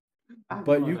 I'm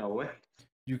But gonna wait.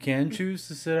 You can choose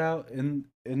to sit out in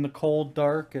the cold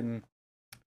dark and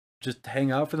just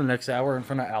hang out for the next hour in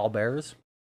front of Owlbears.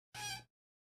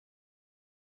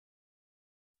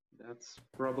 That's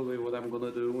probably what I'm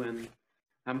gonna do, and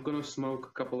I'm gonna smoke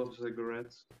a couple of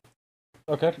cigarettes.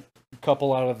 Okay.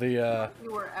 Couple out of the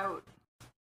You were out.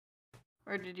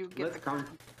 Or did you get Let's the car?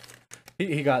 count.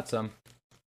 he got some.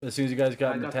 As soon as you guys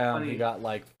got I into got town, he 20. got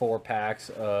like 4 packs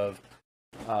of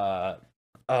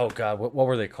oh god, what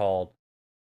were they called?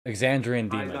 Exandrian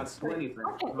I got demons. 20.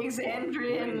 Okay,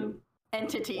 Exandrian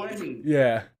entities. 20.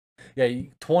 Yeah. Yeah, I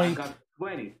 20 got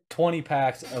 20. 20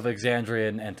 packs of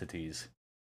Exandrian entities.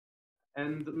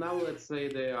 And now let's say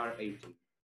they are 80.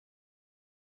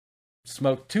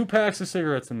 Smoked 2 packs of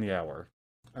cigarettes in the hour.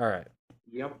 All right.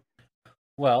 Yep.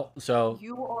 Well, so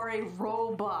You are a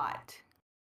robot.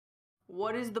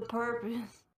 What is the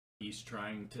purpose? He's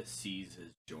trying to seize his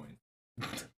joint.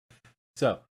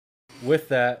 with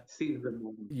that, Seize the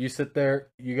moment. you sit there.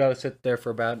 You got to sit there for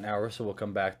about an hour, so we'll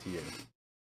come back to you.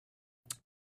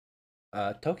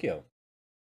 Tokyo.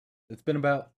 It's been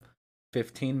about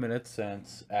 15 minutes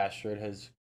since Astrid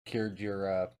has cured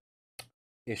your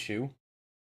issue.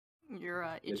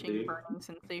 Your itching, Indeed. burning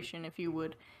sensation, if you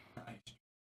would.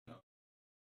 No,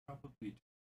 probably.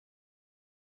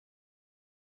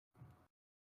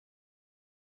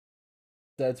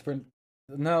 That's for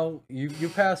no. You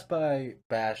passed by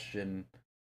Bastion.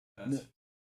 That's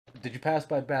Did you pass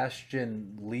by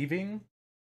Bastion leaving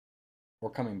or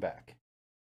coming back?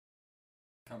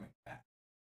 coming back.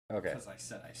 Okay. Because I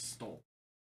said I stole.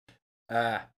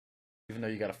 Ah, even though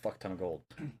you got a fuck ton of gold.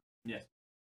 Yes.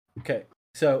 Okay.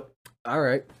 So, all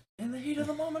right. In the heat of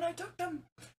the moment, I took them.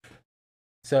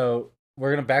 So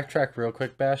we're gonna backtrack real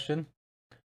quick, Bastion.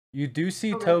 You do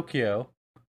see Okay. Tokyo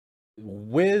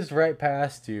whiz right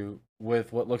past you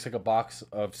with what looks like a box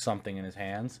of something in his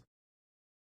hands.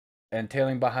 And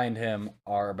tailing behind him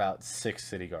are about 6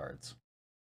 city guards,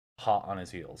 hot on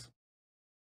his heels.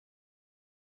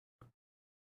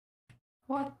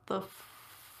 What the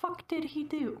fuck did he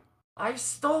do? I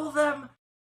stole them.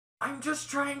 I'm just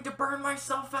trying to burn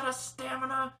myself out of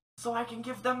stamina so I can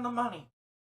give them the money.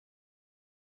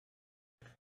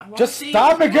 I wanna Just see-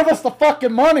 stop and give us the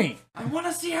fucking money! I want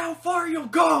to see how far you'll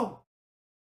go.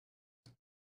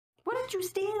 What did you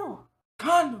steal?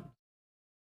 Condom.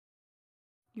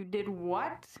 You did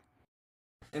what?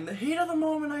 In the heat of the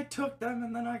moment, I took them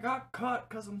and then I got caught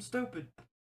because I'm stupid.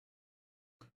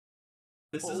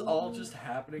 This is all just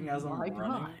happening as I'm My running.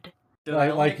 God. Did Like-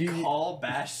 I like like you- call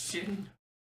Bastion?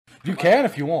 You can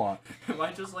if you want. Am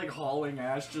I just like hauling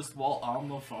ass just while on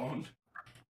the phone?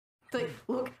 It's like,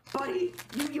 look, buddy,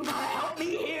 you gotta help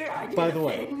me here. I did By a the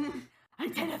way- thing. I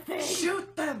did a thing.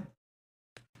 Shoot them.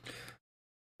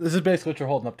 This is basically what you're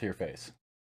holding up to your face.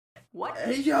 What?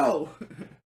 Hey, yo.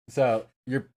 So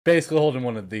you're basically holding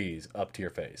one of these up to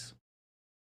your face.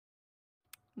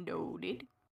 Noted.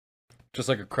 Just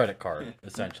like a credit card,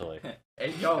 essentially.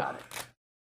 Hey, yo. Got it.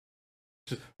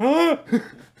 Just, ah!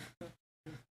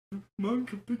 Mom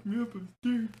can pick me up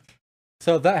upstairs.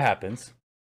 So that happens.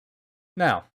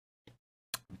 Now,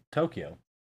 Tokyo.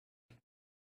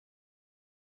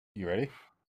 You ready?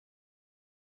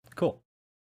 Cool.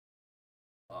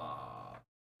 Do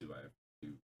I have to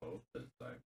do both this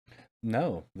time?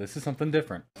 No, this is something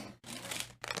different.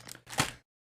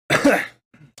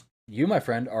 You, my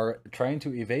friend, are trying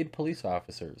to evade police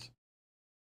officers.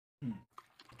 Hmm.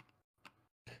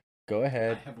 Go I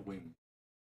ahead. have a wing.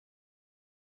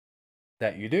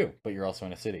 That you do, but you're also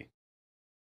in a city.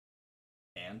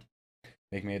 And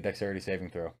Make me a dexterity saving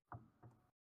throw.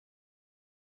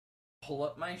 pull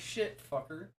up my shit,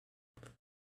 fucker.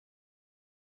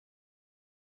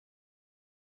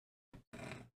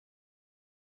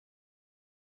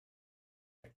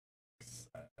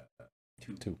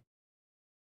 Two.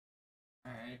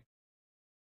 Alright.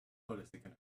 What is it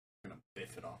gonna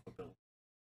biff it off a building?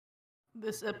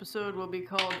 This episode will be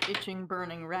called Itching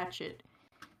Burning Ratchet.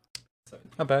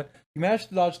 Not bad. You managed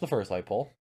to dodge the first light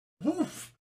pole.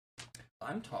 Woof!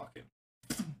 I'm talking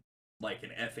like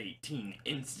an F-18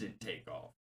 instant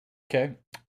takeoff. Okay.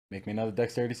 Make me another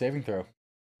dexterity saving throw.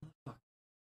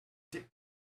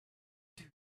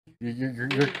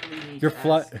 You're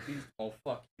fly- Oh,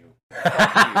 fuck you. Fuck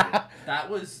you. That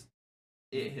was...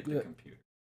 It hit the Yeah. computer.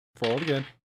 Roll it again.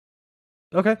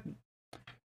 Okay.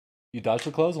 You dodge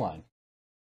the clothesline.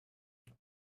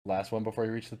 Last one before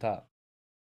you reach the top.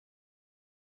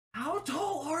 How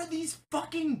tall are these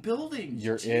fucking buildings?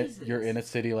 You're Jesus. in a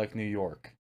city like New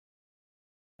York.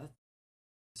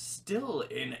 Still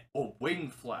in a wing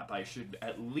flap. I should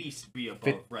at least be above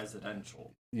Fit-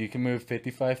 residential. You can move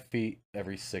 55 feet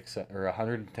every 6 or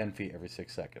 110 feet every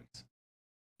 6 seconds.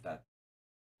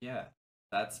 Yeah,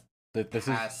 that's This is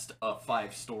past a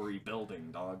 5-story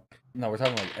building, dog. no, we're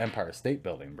talking like Empire State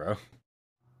Building, bro.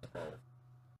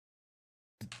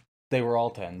 Oh. They were all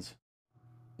 10s,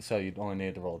 so you'd only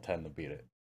need to roll a 10 to beat it.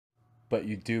 But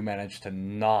you do manage to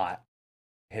not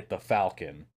hit the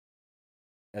Falcon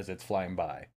as it's flying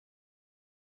by.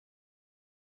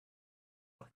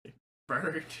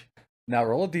 Bird. Now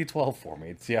roll a d12 for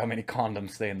me and see how many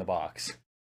condoms stay in the box.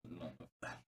 None of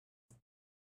them.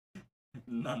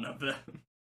 None of them.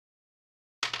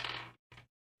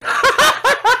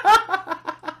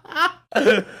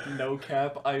 No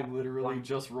cap, I literally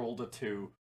just rolled a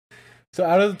 2. So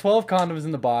out of the 12 condoms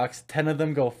in the box, 10 of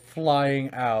them go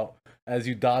flying out as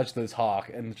you dodge this hawk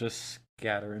and just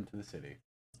scatter into the city.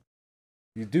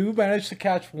 You do manage to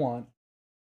catch one.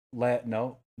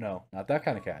 No, not that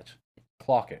kind of catch.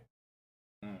 Clock it.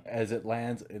 As it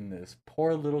lands in this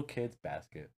poor little kid's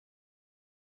basket.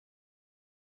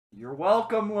 You're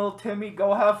welcome, little Timmy.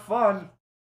 Go have fun.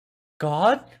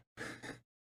 God?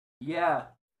 Yeah.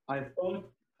 I thought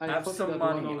Have some that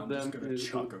money, one and of I'm just them gonna is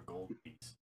chuck a gold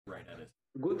piece right at it.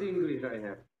 good English. I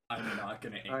have. I'm not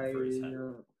gonna aim I for his head.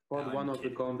 thought I'm one of the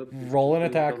kidding. conduct. Roll an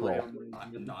attack roll.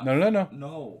 I'm not. No.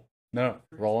 No. No.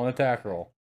 Roll an attack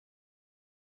roll.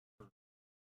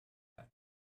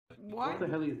 What the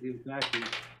hell is exactly?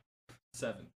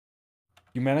 7.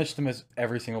 You managed to miss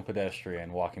every single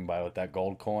pedestrian walking by with that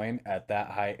gold coin. At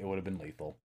that height, it would have been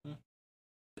lethal.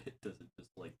 It doesn't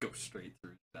just like go straight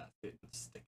through the basket and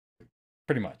stick.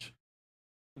 Pretty much.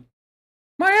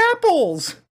 My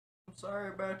apples! I'm sorry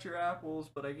about your apples,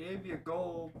 but I gave you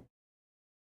gold.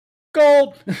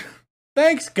 Gold!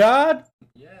 Thanks, God!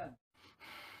 Yeah.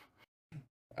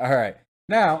 Alright,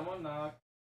 now, Someone knock.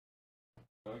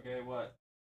 Okay, what?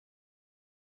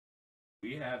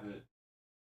 We have it.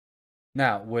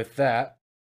 now, with that,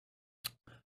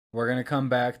 we're gonna come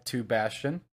back to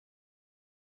Bastion.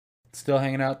 Still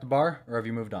hanging out at the bar, or have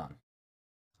you moved on?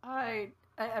 I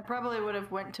probably would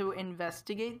have went to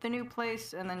investigate the new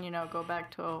place and then, you know, go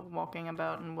back to walking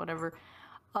about and whatever.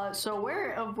 So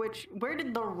where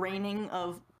did the raining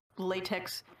of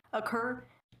latex occur?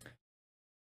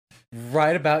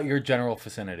 Right about your general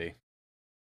vicinity.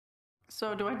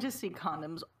 So do I just see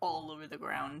condoms all over the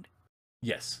ground?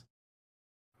 Yes.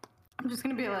 I'm just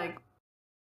gonna be like,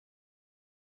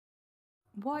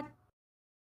 what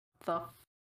the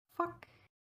fuck?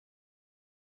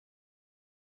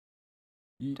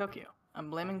 Tokyo. I'm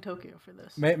blaming Tokyo for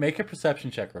this. Make a perception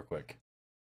check real quick.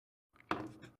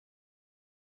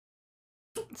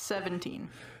 17.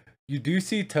 You do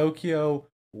see Tokyo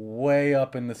way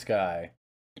up in the sky,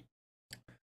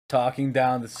 talking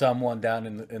down to someone down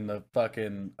in the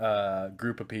fucking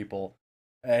group of people,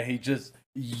 and he just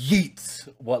yeets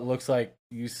what looks like,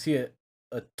 you see it,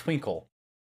 a twinkle.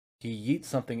 He yeets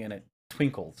something and it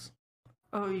twinkles.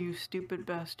 Oh, you stupid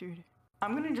bastard.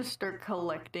 I'm gonna just start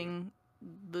collecting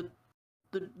the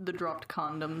dropped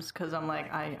condoms because I'm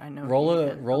like, I know. Roll he a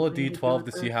had roll a something to do d12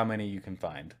 with to see this. how many you can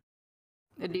find.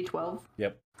 A d12?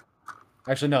 Yep.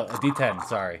 Actually, no, a d10.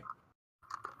 Sorry.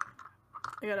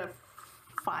 I gotta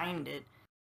find it.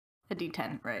 A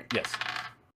d10, right? Yes.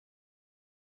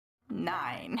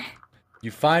 9.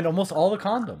 You find almost all the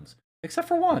condoms except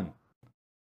for one.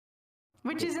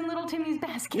 Which is in little Timmy's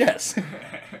basket. Yes.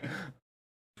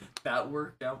 That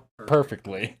worked out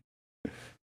Perfectly.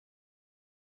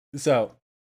 So,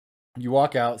 you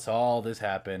walk out, saw all this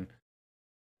happen,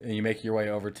 and you make your way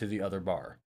over to the other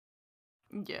bar.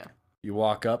 Yeah. You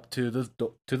walk up to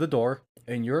the door,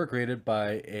 and you're greeted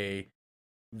by a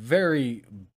very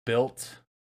built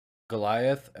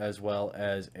Goliath as well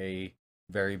as a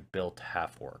very built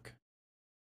half-orc.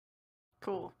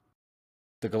 Cool.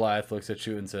 The Goliath looks at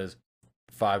you and says,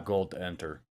 5 gold to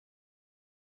enter.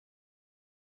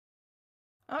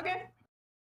 Okay.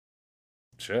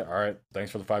 Shit, alright, thanks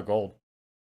for the 5 gold.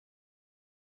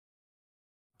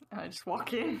 I just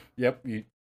walk in. Yep,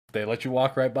 they let you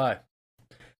walk right by.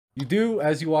 You do,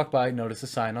 as you walk by, notice a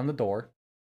sign on the door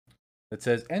that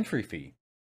says entry fee,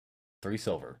 3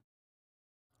 silver.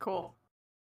 Cool.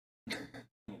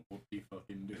 Whoopie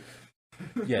fucking do.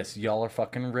 Yes, y'all are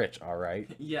fucking rich, alright?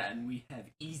 Yeah, and we have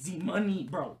easy money,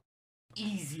 bro.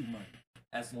 Easy money.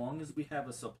 As long as we have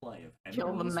a supply of Kill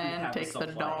the enemies, we man, have a take the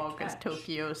supply of dog, as cash.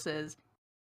 Tokyo says.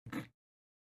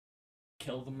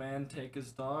 Kill the man, take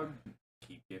his dog,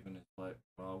 keep giving his life.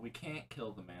 Well, we can't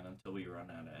kill the man until we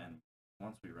run out of enemies.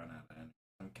 Once we run out of enemies,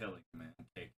 I'm killing the man,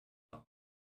 take his dog.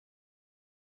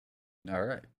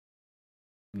 Alright.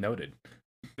 Noted.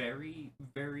 Very,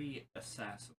 very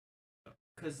assassin.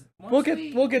 Because We'll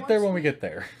get there when we get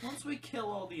there. Once we kill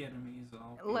all the enemies,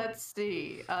 Let's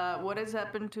see. What has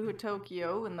happened to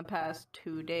Tokyo in the past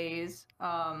 2 days?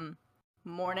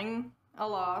 Mourning a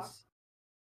loss.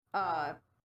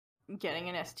 Getting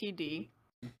an STD.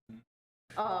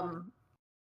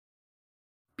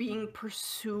 Being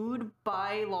pursued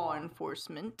by law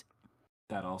enforcement.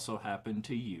 That also happened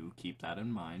to you. Keep that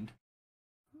in mind.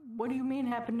 What do you mean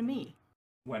happened to me?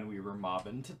 When we were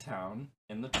mobbing to town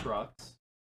in the trucks,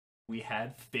 we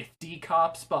had 50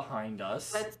 cops behind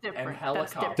us. That's different. And That's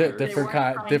helicopters. different. They Different weren't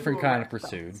kind, trying different to kind of arrest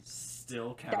us. pursued.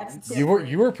 Still That's counts. different.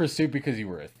 You were pursued because you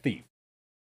were a thief.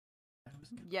 I was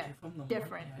gonna Yeah, give 'em the money.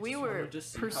 different. I We just were wanted to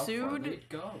see how far pursued. they'd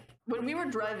go. When we were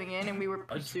driving in and we were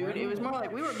pursued, it was more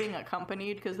like we were being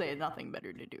accompanied because they had nothing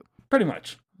better to do. Pretty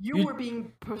much. You were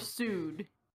being pursued.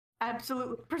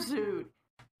 Absolutely pursued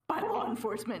by law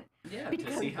enforcement. Yeah, to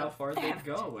Because see how of far theft.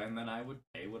 they'd go, and then I would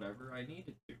pay whatever I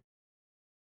needed to.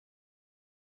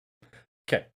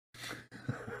 Okay.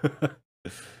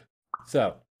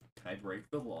 So, I'd break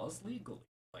the laws legally,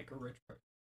 like a rich person.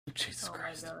 Jesus Oh my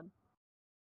Christ. god.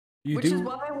 You Which do is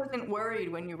why I wasn't worried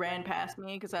when you ran past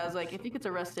me, because I was like, if he gets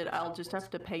arrested, I'll just have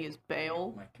to pay his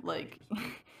bail. Like,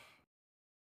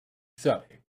 So,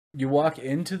 you walk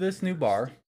into this new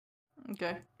bar.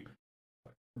 okay.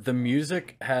 The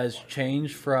music has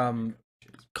changed from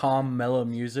calm, mellow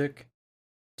music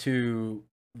to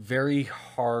very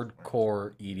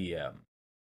hardcore EDM.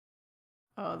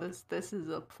 Oh, this is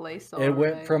a place. It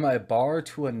went alright. from a bar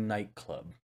to a nightclub.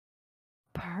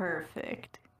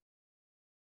 Perfect.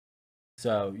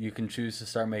 So you can choose to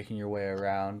start making your way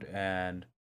around and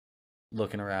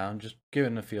looking around, just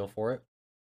giving a feel for it.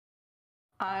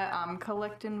 I'm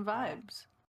collecting vibes.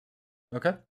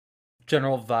 Okay.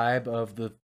 General vibe of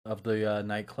the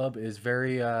nightclub is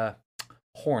very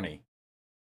horny.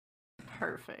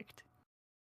 Perfect.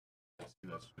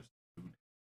 That's just food.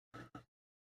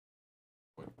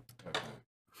 What type of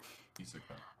piece of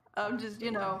content I'm just, are you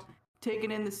into?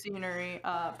 taking in the scenery.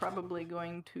 Probably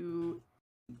going to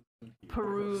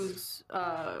peruse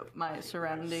my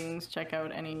surroundings, check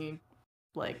out any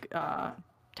like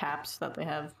taps that they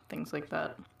have, things like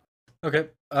that. Okay.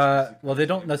 Well, they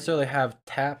don't necessarily have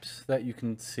taps that you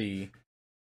can see.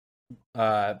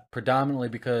 Predominantly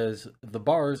because the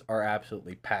bars are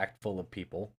absolutely packed full of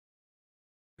people.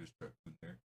 There's trucks in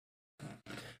there.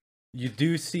 You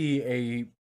do see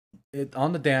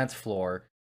on the dance floor,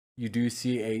 you do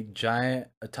see a giant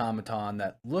automaton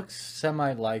that looks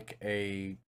semi like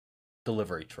a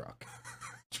delivery truck.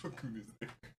 Joker is there.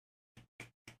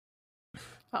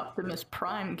 Optimus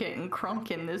Prime getting crunk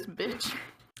in this bitch.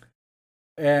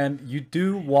 And you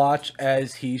do watch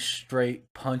as he straight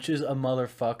punches a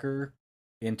motherfucker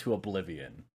into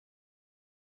oblivion.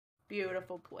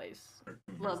 Beautiful place.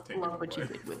 Raccoon is Love taking what you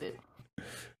away. did with it.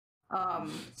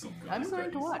 Some I'm guys going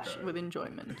that to used watch die. with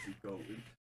enjoyment. Keep going.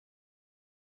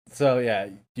 So yeah,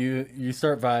 you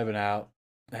start vibing out,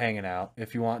 hanging out.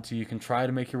 If you want to, you can try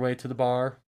to make your way to the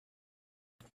bar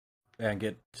and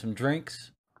get some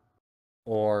drinks,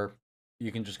 or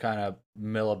you can just kind of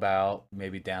mill about,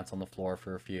 maybe dance on the floor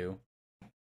for a few.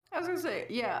 I was gonna say,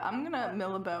 yeah, I'm gonna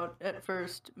mill about at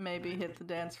first, maybe hit the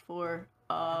dance floor.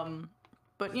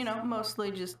 But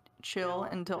mostly just chill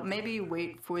until maybe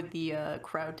wait for the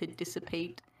crowd to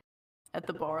dissipate at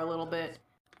the bar a little bit,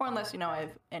 or unless I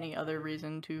have any other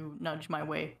reason to nudge my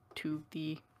way to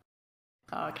the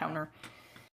counter.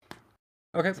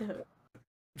 Okay.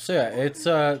 So yeah, it's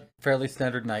a fairly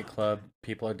standard nightclub.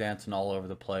 People are dancing all over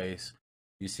the place.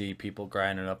 You see people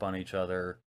grinding up on each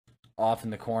other. Off in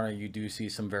the corner, you do see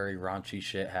some very raunchy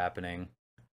shit happening.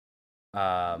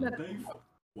 Why?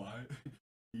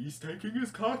 He's taking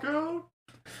his cock out?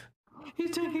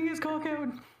 He's taking his cock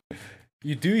out.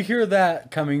 You do hear that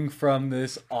coming from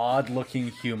this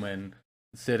odd-looking human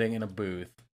sitting in a booth.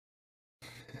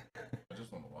 I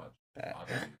just want to watch.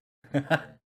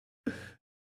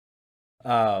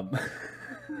 Obviously.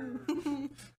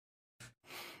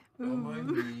 Don't mind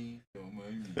me. Don't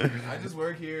mind me. I just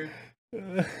work here.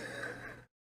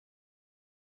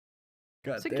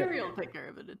 God Security damn. will take care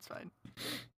of it. It's fine.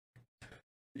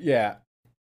 Yeah.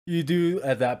 You do,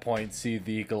 at that point, see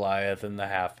the Goliath and the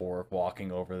half-orc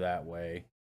walking over that way.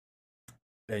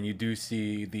 And you do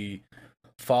see the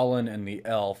Fallen and the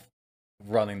Elf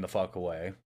running the fuck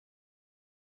away.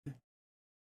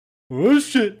 Oh,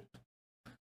 shit!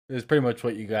 Is pretty much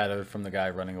what you gathered from the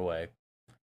guy running away.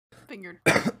 Figured.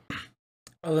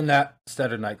 Other than that,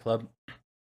 standard nightclub.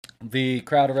 The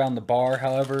crowd around the bar,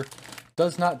 however,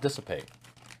 does not dissipate.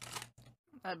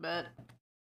 I bet.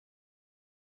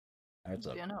 That's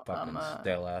a You know, fucking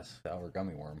stale-ass sour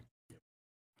gummy worm.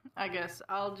 I guess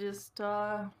I'll just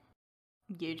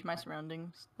gauge my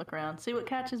surroundings, look around, see what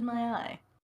catches my eye.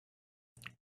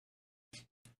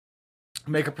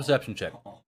 Make a perception check.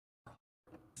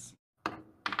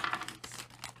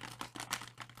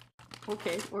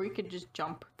 Okay, or you could just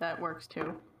jump. That works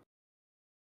too.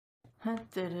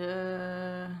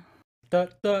 Da-da-da.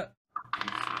 Dot.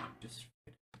 Just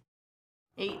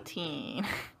 18.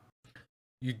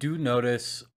 You do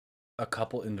notice a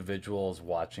couple individuals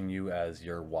watching you as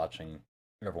you're watching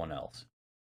everyone else.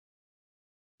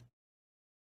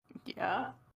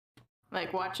 Yeah?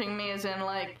 Like, watching me as in,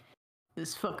 like,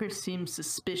 this fucker seems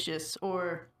suspicious,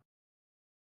 or...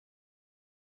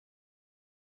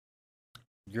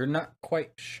 You're not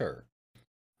quite sure.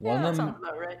 Yeah, that sounds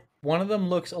about right. One of them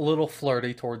looks a little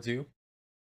flirty towards you.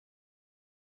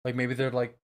 Like maybe they're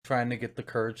like trying to get the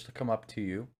courage to come up to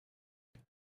you.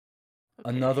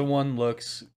 Okay. Another one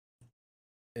looks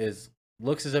as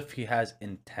if he has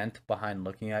intent behind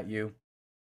looking at you.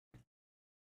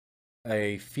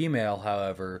 A female,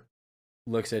 however,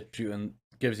 looks at you and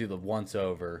gives you the once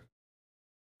over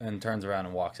and turns around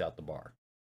and walks out the bar.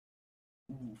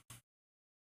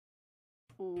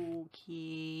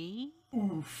 Okay.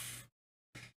 oof.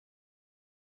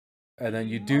 And then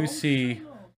you do see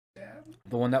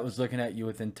the one that was looking at you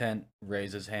with intent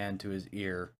raise his hand to his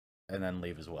ear and then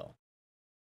leave as well.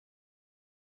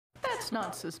 That's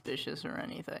not suspicious or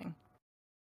anything.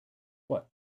 What?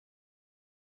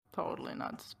 Totally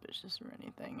not suspicious or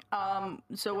anything.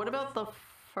 So what about the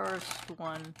first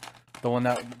one? The one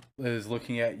that is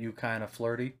looking at you kind of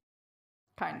flirty.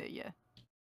 Kinda, yeah.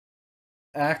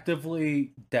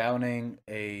 Actively downing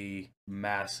a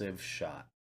massive shot.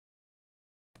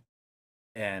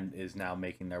 And is now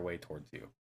making their way towards you.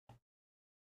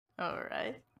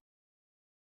 Alright.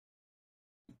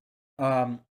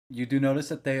 You do notice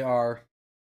that they are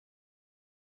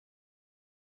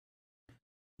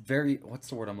very, what's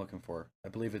the word I'm looking for? I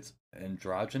believe it's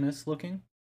androgynous looking.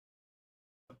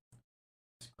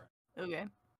 Okay.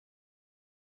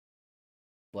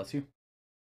 Bless you.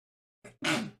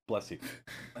 Bless you.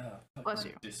 Bless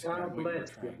you. Describe what you were bless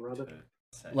you, trying brother. to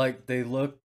say. Like, they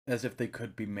look as if they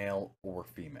could be male or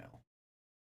female.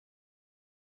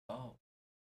 Oh.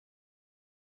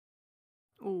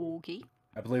 Okay.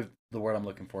 I believe the word I'm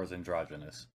looking for is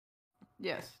androgynous.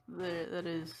 Yes, that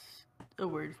is a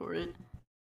word for it.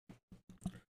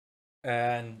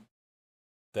 And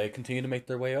they continue to make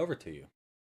their way over to you.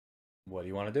 What do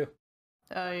you want to do?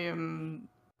 I am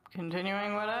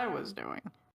continuing what I was doing.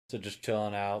 So just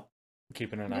chilling out,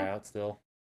 keeping an eye Yep. out still.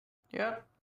 Yep.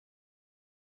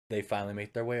 They finally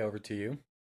make their way over to you.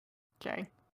 Okay.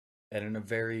 And in a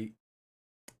very,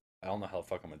 I don't know how the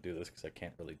fuck I'm going to do this because I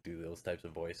can't really do those types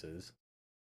of voices.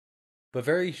 But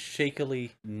very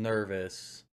shakily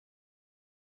nervous,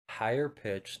 higher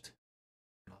pitched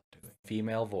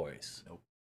female voice. Nope.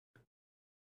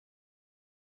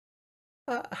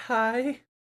 Hi.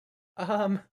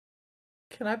 Can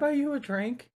I buy you a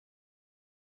drink?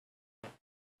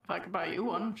 If I could buy you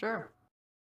one, sure.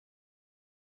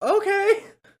 Okay.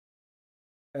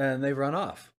 And they run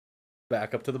off.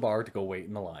 Back up to the bar to go wait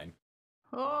in the line.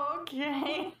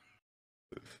 Okay.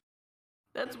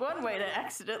 That's one way to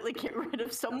accidentally get rid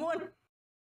of someone.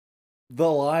 The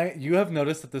line, you have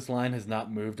noticed that this line has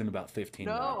not moved in about 15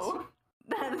 minutes. No.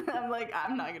 I'm like,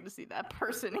 I'm not going to see that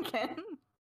person again.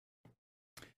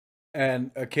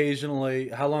 And occasionally,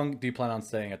 how long do you plan on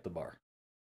staying at the bar?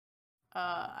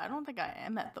 I don't think I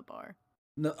am at the bar.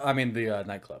 No, I mean the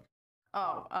nightclub.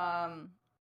 Oh,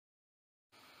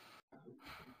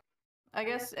 I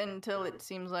guess until it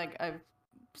seems like I've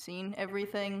seen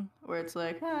everything, where it's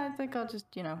like, I think I'll just,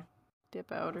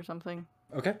 dip out or something.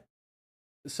 Okay.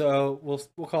 So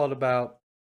we'll call it about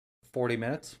 40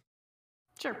 minutes.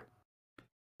 Sure.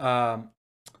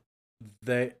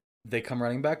 They come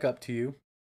running back up to you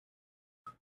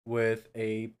with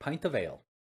a pint of ale.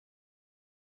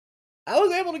 I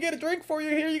was able to get a drink for you.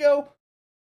 Here you go.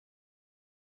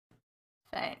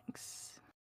 Thanks.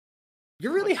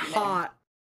 You're really What's your name? hot,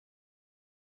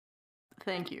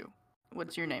 Thank you.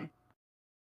 What's your name?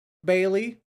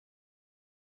 Bailey.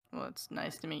 Well, it's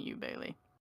nice to meet you, Bailey.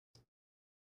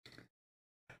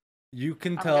 You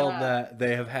can I'm tell gonna- that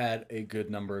they have had a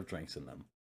good number of drinks in them.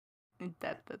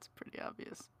 That's pretty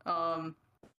obvious. I'm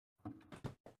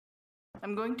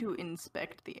going to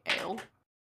inspect the ale.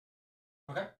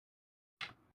 Okay.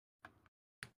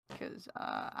 Because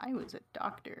I was a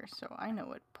doctor, so I know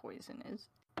what poison is.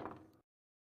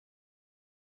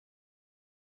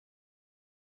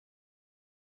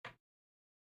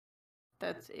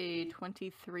 That's a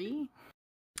 23.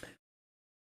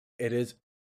 It is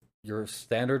your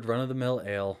standard run-of-the-mill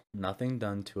ale, nothing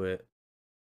done to it.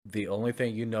 The only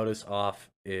thing you notice off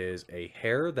is a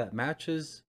hair that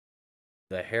matches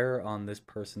the hair on this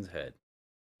person's head.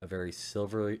 A very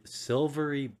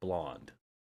silvery blonde.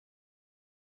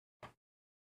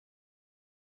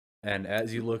 And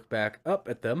as you look back up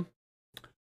at them,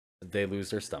 they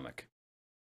lose their stomach.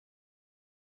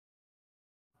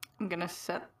 I'm gonna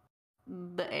set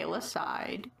the ale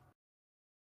aside.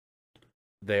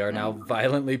 They are now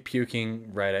violently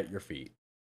puking right at your feet.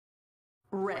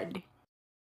 Red.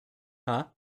 Huh?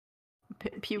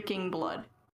 Puking blood.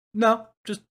 No,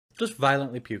 just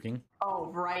violently puking. Oh,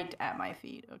 right at my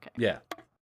feet. Okay. Yeah.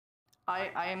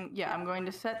 I'm going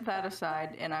to set that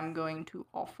aside and I'm going to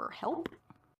offer help.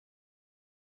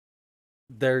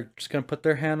 They're just going to put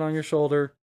their hand on your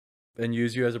shoulder and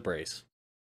use you as a brace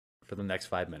for the next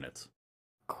 5 minutes.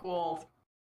 Cool.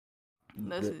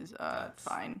 This Th- is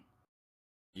fine.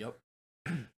 Yep.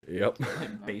 Yep.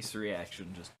 Base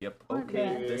reaction. Just yep. What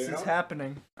Okay, the- this is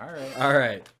happening. All right. All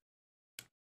right.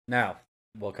 Now,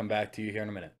 we'll come back to you here in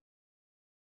a minute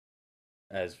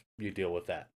as you deal with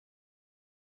that.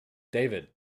 David,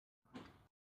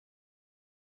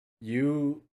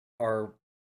 you are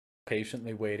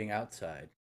patiently waiting outside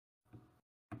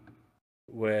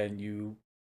when you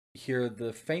hear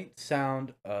the faint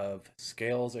sound of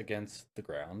scales against the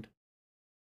ground.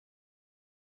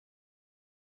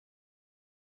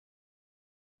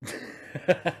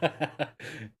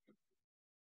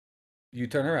 You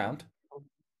turn around.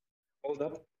 Hold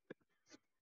up.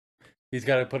 He's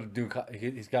got to put a new.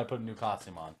 He's got to put a new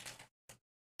costume on.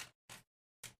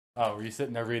 Oh, were you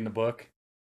sitting there reading the book?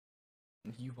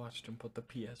 You watched him put the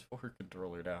PS4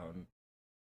 controller down.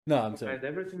 No, I'm saying. Alright,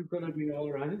 everything's gonna be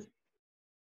alright.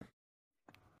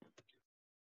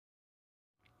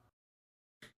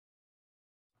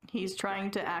 He's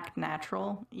trying to act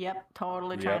natural. Yep,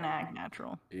 totally trying to act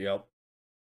natural. Yep.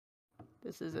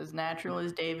 This is as natural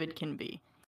as David can be.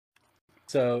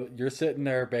 So you're sitting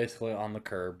there basically on the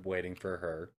curb waiting for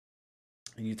her.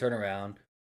 And you turn around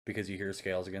because you hear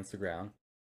scales against the ground.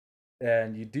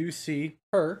 And you do see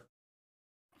her.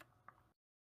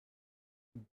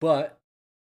 But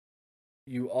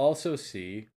you also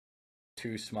see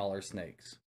two smaller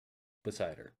snakes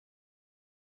beside her.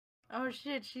 Oh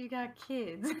shit, she got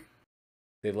kids.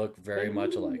 They look very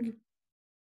much alike.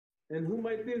 And who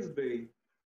might this be?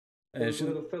 And Those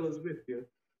little fellas with you.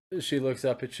 she looks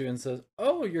up at you and says,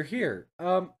 "Oh, you're here.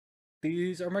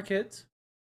 These are my kids.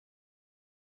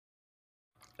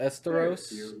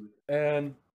 Esteros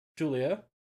and Julia."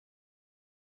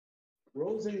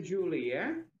 Rose and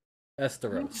Julia.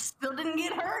 Esteros. Still didn't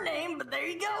get her name, but there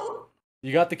you go.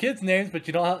 You got the kids' names, but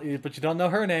you don't know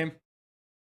her name.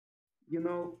 You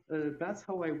know, that's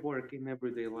how I work in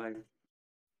everyday life.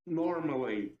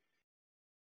 Normally.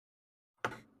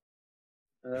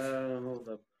 Hold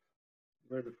up.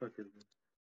 Where the fuck is this?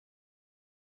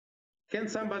 Can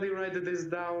somebody write this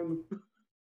down?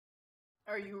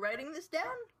 Are you writing this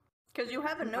down? Because you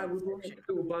have a I note would like section.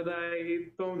 to, but I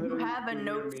don't You have a anything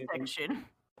note near me. section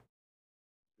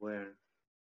Where?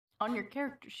 on your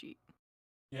character sheet.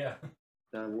 Yeah.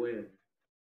 Where?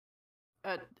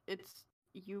 It's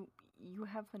you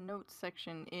have a note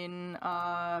section in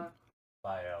Bio.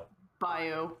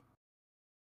 bio.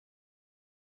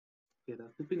 Yeah,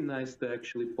 that would be nice to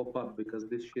actually pop up because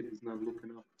this shit is not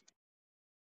looking up.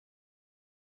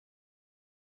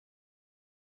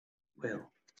 Well.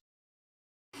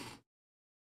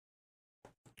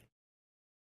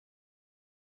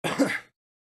 I'm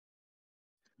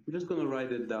just gonna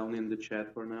write it down in the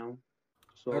chat for now.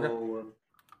 So, Okay.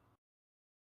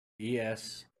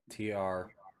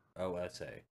 ESTROSA.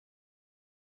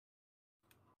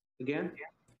 again?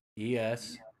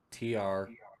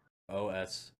 ESTROSA.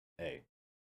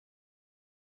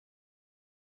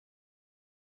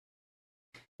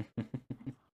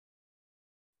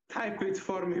 Type it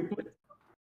for me.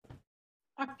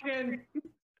 I can't.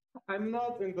 I'm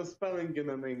not into spelling in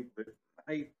an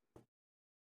English.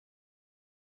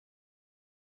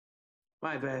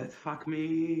 My bad. Fuck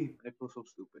me. I feel so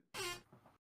stupid.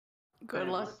 Good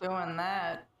luck doing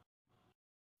that.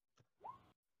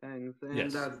 Thanks. And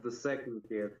Yes. that's the second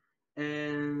kid.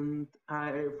 And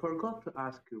I forgot to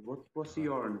ask you, what was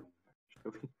your name?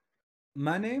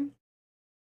 My name?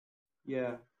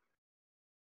 Yeah.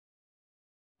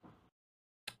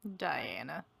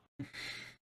 Diana.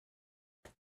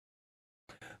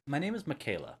 My name is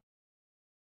Michaela.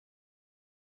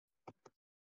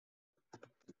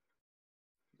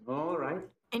 All right.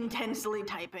 Intensely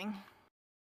typing.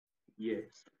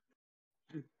 Yes.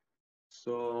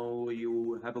 So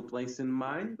you have a place in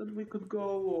mind that we could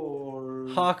go, or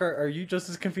Hawk, are you just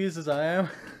as confused as I am?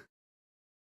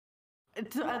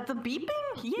 The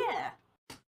beeping? Yeah.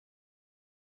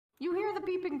 You hear the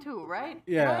beeping too, right?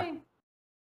 Yeah. Right?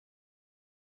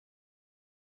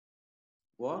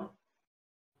 what?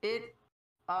 It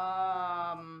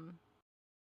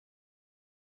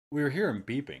We were hearing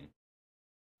beeping.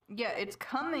 yeah, it's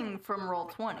coming from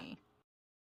Roll20.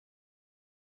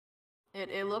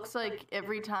 It looks like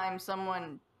every time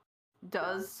someone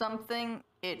does something,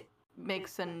 it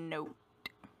makes a note.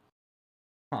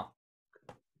 Huh.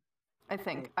 I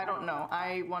think. I don't know.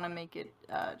 I want to make it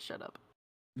shut up.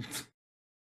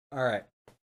 All right.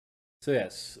 So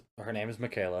yes, her name is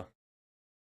Michaela.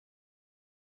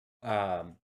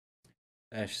 And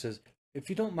she says, "If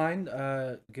you don't mind,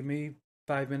 give me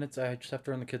 5 minutes. I just have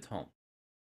to run the kids home."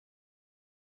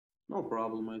 No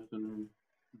problem. I can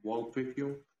walk with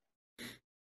you.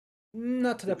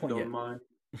 Not to that If you point don't yet. mind.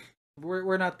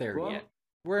 We're not there What? yet.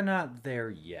 We're not there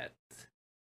yet.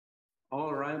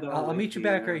 All right. I'll wait meet you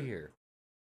back here. right here.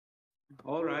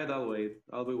 All right. I'll wait.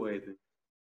 I'll be waiting.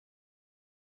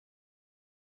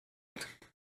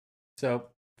 So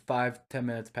 5-10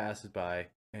 minutes passes by,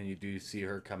 and you do see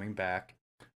her coming back,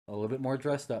 a little bit more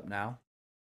dressed up now.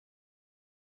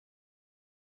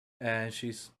 And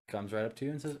she comes right up to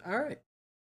you and says, "All right."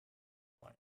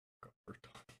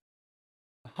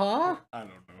 Huh? I don't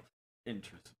know.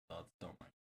 Intrusive thoughts don't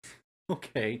mind.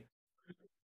 Okay.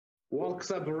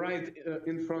 Walks up right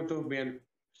in front of me and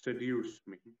seduce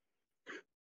me.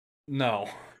 No.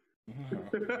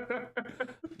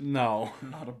 No.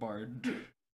 Not a bard.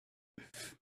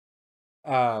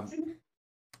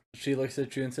 She looks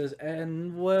at you and says,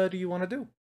 "And what do you want to do?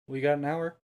 We got an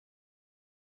hour.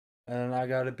 And I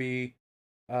gotta be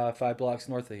 5 blocks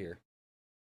north of here."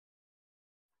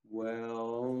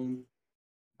 Well,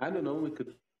 I don't know. We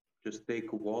could just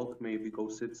take a walk, maybe go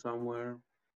sit somewhere,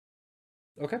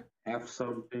 Okay, have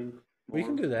something. we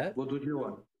can more. do that. What would you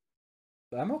want?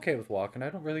 I'm okay with walking. I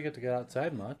don't really get to get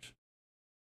outside much.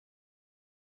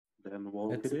 Then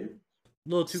walk It's- it in. A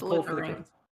little too cold for the Slithering.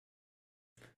 kids.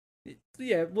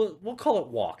 Yeah, we'll call it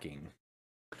walking.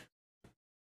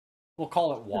 We'll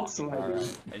call it walking. Slithering. All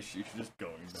right. Hey, she's just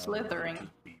going down. Slithering.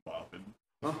 Just bebopping.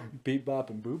 Beat Bop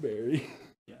and Booberry.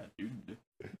 Yeah, dude.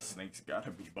 Snakes gotta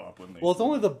bebop when they. Well, it's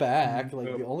only the slither. back. Like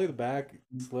only the back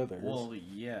slithers. Well,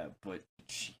 yeah, but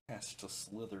she has to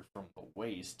slither from the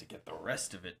waist to get the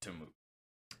rest of it to move.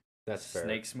 That's fair.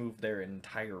 Snakes move their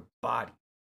entire body.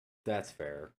 That's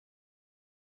fair.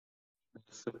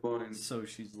 That's the point. So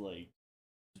she's like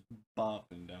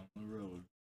bopping down the road.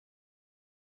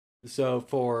 So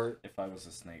for If I was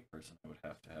a snake person, I would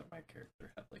have to have my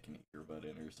character have like an earbud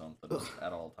in or something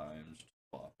at all times, just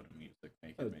bopping to music,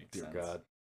 make it make dear sense. God.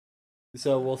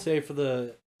 So we'll say for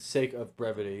the sake of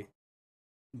brevity,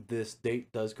 this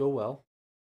date does go well.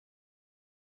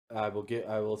 I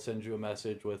will send you a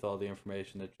message with all the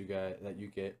information that you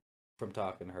get from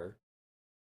talking to her.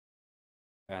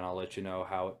 And I'll let you know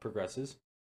how it progresses.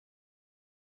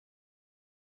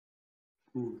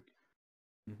 Good.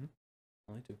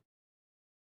 Only 2.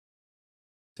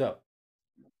 So,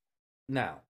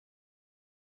 now,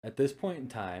 at this point in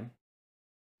time,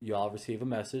 y'all receive a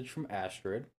message from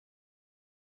Astrid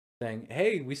saying,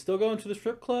 "Hey, we still going to the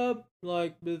strip club?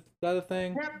 Like, is that a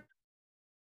thing?"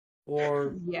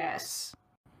 Or, Yes.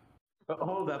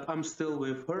 Hold up, I'm still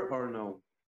with her or no?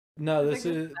 no, I this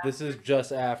think is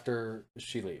just after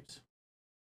she leaves.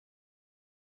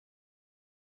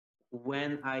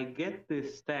 When I get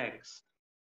this text,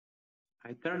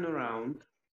 I turn around.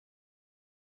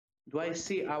 Do I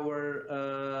see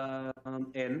our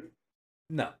inn?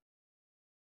 No,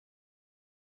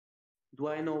 Do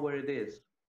I know where it is?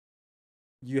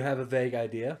 you have a vague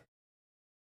idea.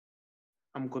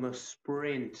 I'm gonna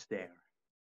sprint there.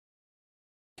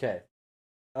 Okay.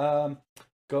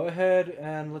 Go ahead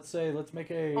and let's make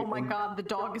a. Oh my god, the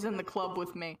dog is in the club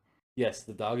with me. Yes,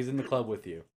 the dog is in the club with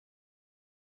you.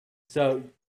 So,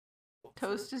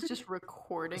 Toast is just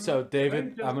recording.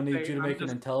 David, just I'm gonna need say- you to I'm make an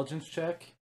just- intelligence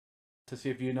check to see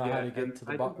if you know how to get and to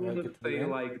the I bar. just want to Get to the say, inn.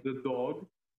 like, the dog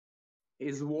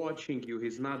is watching you.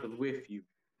 He's not with you.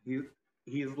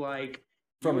 He's like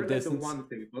From a you're at the distance. one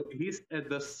table. He's at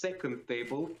the second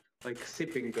table, like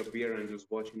sipping the beer and just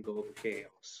watching all the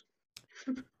chaos.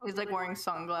 He's like wearing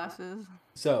sunglasses.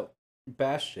 So,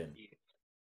 Bastion,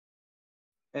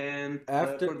 And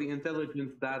After- for the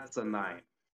intelligence, that's a 9.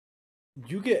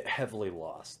 you get heavily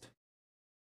lost.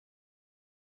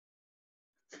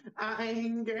 I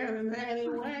ain't going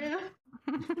anywhere.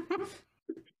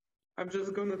 I'm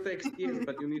just gonna text yes,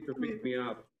 but you need to pick me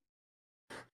up.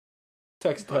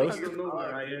 Text Like, I Toast. don't know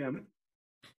where I am.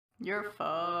 You're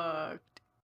fucked.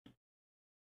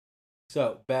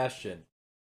 So, Bastion,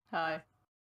 Hi.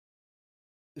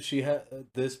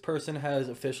 this person has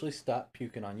officially stopped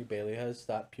puking on you. Bailey has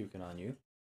stopped puking on you.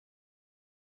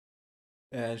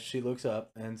 And she looks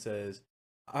up and says,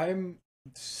 "I'm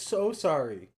so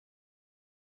sorry.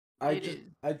 It is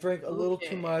I drank a little too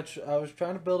okay. much. I was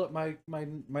trying to build up my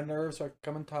nerves so I could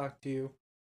come and talk to you.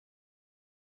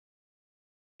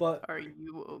 But Are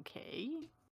you okay?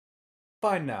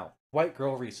 fine now. White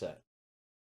girl reset."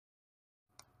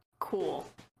 Cool.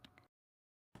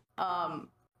 I'm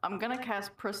gonna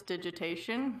cast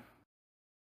Prestidigitation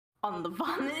on the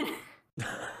vomit.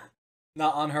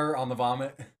 Not on her, on the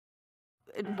vomit.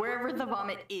 Wherever the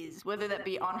vomit is, whether that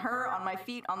be on her, on my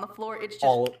feet, on the floor, it's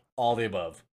just All the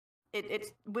above.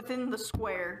 it's within the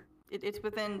square. It's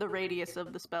within the radius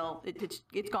of the spell.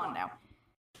 It's gone now.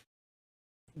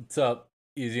 So,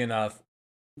 easy enough.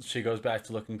 She goes back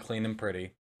to looking clean and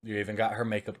pretty. You even got her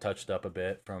makeup touched up a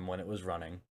bit from when it was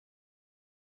running.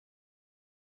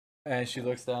 And she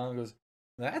looks down and goes,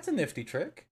 "That's a nifty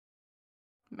trick.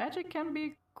 Magic can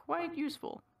be quite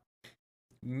useful.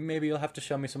 Maybe you'll have to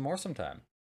show me some more sometime.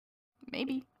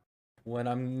 Maybe When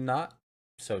I'm not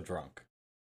so drunk.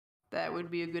 that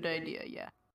would be a good idea. Yeah.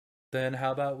 Then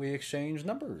how about we exchange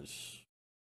numbers?"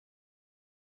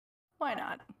 Why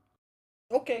not?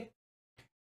 Okay.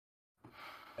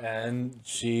 And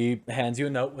she hands you a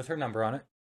note with her number on it.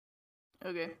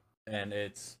 Okay. And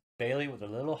it's Bailey with a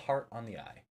little heart on the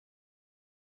eye.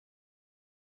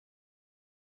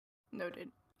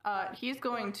 Noted. He's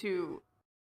going to.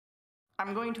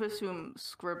 I'm going to assume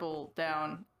scribble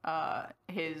down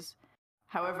his.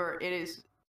 However, it is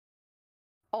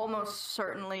almost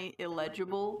certainly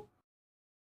illegible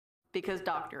because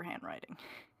doctor handwriting.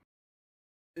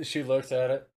 She looks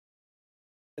at it.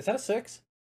 Is that a 6?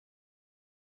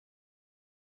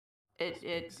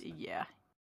 Yeah.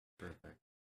 Perfect.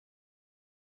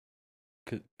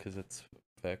 Because it's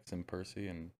Vex and Percy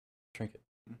and Trinket.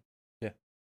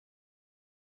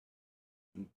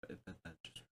 That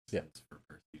just Yeah. sense for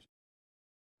Percy.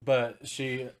 But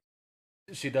she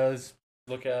does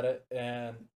look at it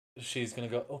and she's gonna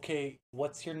go, okay,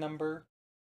 what's your number?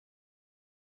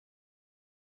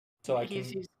 So I can.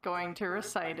 He's going to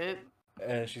recite it.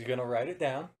 And she's gonna write it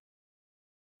down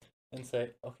and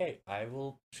say, okay, I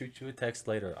will shoot you a text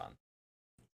later on.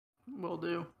 Will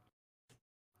do.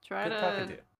 Try Good talking to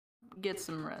to you. get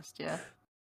some rest, yeah?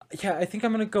 Yeah, I think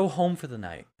I'm gonna go home for the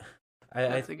night.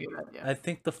 That's a good idea. I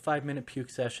think the 5-minute puke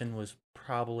session was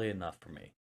probably enough for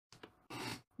me.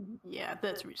 Yeah,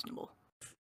 that's reasonable.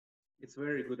 It's a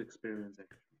very good experience,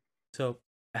 actually. So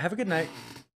have a good night.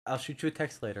 I'll shoot you a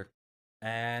text later.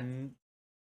 And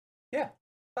yeah,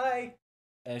 bye.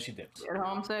 And she dips. Get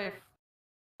home safe.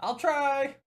 I'll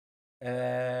try.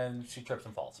 And she trips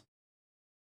and falls.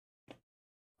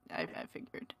 I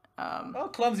figured. Oh,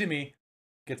 clumsy me.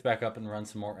 Gets back up and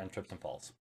runs some more and trips and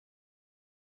falls.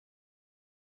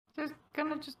 Just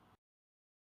gonna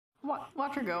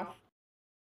watch her go.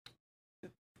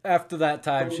 After that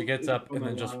time, she gets up and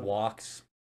then just walks.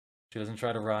 She doesn't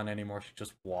try to run anymore. She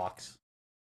just walks.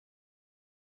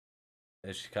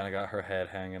 And she kind of got her head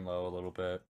hanging low a little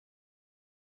bit.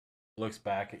 Looks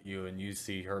back at you and you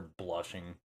see her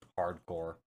blushing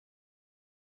hardcore.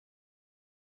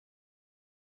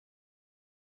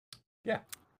 Yeah.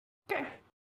 Okay.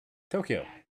 Tokyo.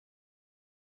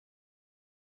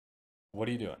 What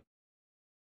are you doing?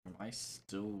 Am I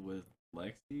still with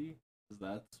Lexi? Is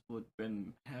that what's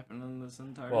been happening this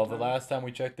entire Well, time? the last time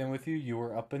we checked in with you, you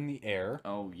were up in the air.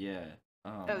 Oh, yeah.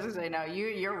 I was gonna say, no,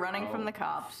 you're running from the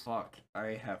cops. Fuck.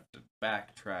 I have to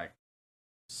backtrack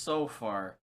so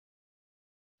far.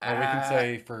 Well, we can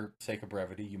say, for sake of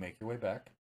brevity, you make your way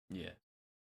back. Yeah.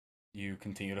 You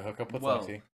continue to hook up with Well,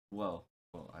 Lexi. Well,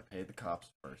 I pay the cops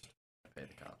first. I pay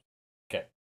the cops. Okay.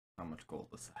 How much gold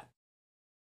is that?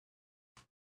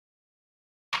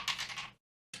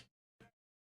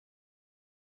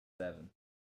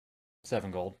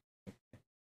 $7 gold.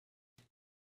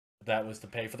 That was to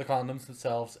pay for the condoms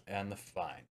themselves and the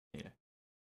fine. Yeah.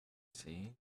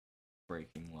 See?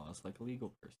 Breaking laws like a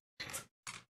legal person.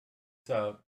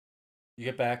 So, you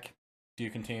get back. Do you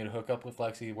continue to hook up with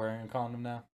Lexi wearing a condom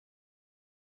now?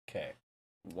 Okay.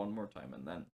 One more time and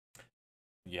then.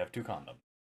 You have 2 condoms.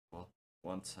 Well,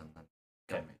 once and then.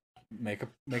 Okay. Make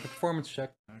a performance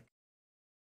check.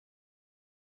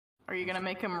 Are you gonna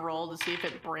make him roll to see if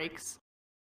it breaks?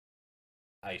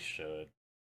 I should.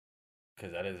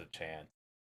 Because that is a chance.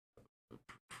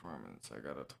 Performance, I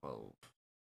got a 12.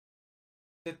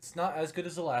 It's not as good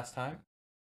as the last time,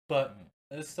 but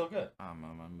it's still good. I'm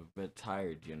a bit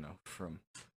tired, from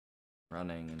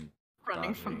running and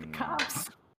Running from the dodging cops.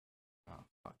 Oh,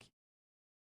 fuck.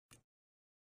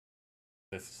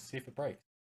 Let's see if it breaks.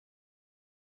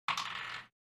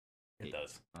 It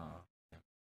does. Oh.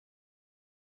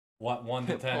 1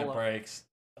 to 10 Pull it up. breaks.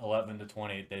 11 to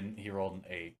 20 then he rolled an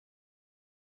 8.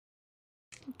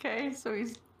 Okay, so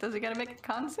does he gotta make a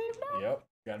con save now? Yep.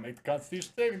 Gotta make the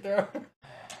Constitution saving throw.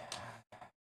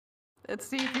 Let's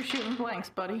see if you're shooting blanks,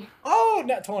 buddy. Oh,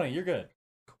 nat 20. You're good.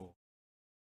 Cool.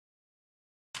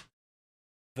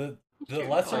 The Shooting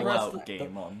lesser blanks. Full-out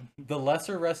game on. the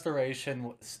lesser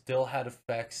restoration still had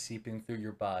effects seeping through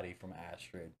your body from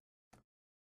Astrid.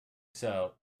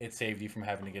 So it saved you from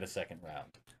having to get a second round.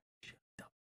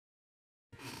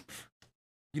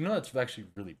 You know that's actually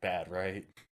really bad, right?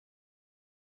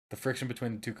 The friction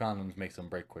between the 2 condoms makes them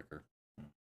break quicker. I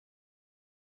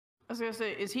was gonna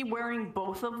say, is he wearing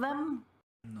both of them?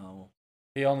 No.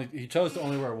 He chose to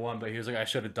only wear 1, but he was like, I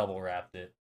should have double wrapped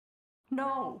it.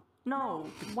 No.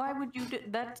 Why would you do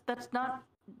that? That's not.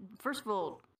 First of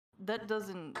all, that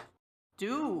doesn't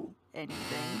do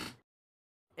anything.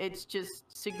 It's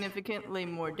just significantly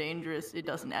more dangerous. It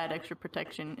doesn't add extra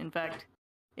protection. In fact,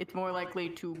 it's more likely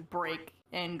to break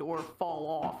and or fall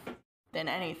off than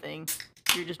anything.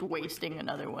 You're just wasting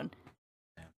another one.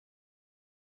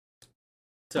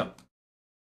 So,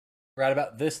 right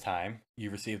about this time, you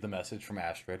receive the message from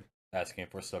Astrid asking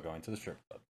if we're still going to the strip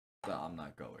club. No, I'm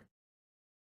not going.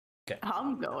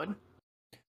 I'm going.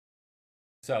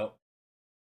 So,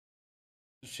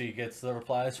 she gets the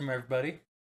replies from everybody.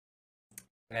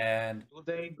 And Do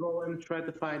they go and try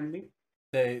to find me?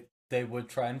 they would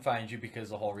try and find you because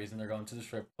the whole reason they're going to the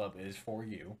strip club is for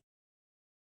you.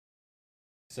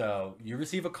 So you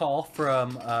receive a call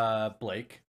from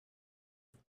Blake,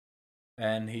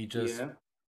 and he just, Yeah,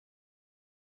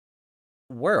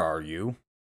 where are you?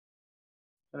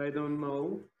 I don't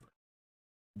know.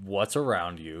 What's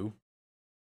around you?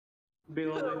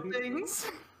 Building. Things.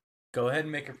 Go ahead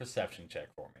and make a perception check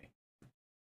for me.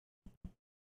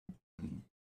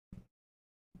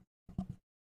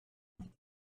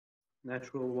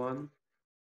 Natural 1.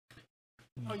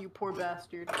 Oh, you poor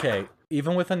bastard. Okay,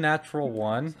 even with a natural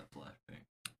 1, What's that black thing?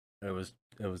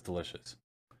 it was delicious.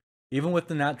 Even with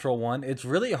the natural 1, it's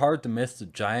really hard to miss the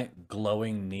giant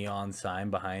glowing neon sign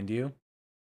behind you.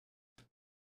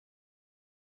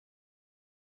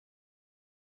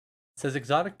 It says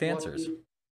exotic dancers.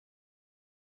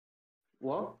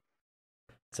 What?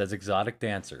 It says exotic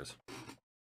dancers.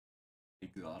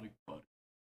 Exotic butter.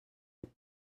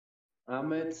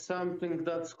 It's something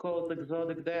that's called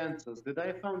exotic dances. Did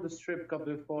I found the strip club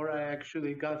before I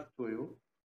actually got to you?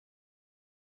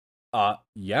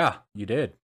 Yeah, you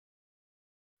did.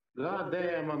 God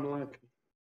damn, I'm lucky.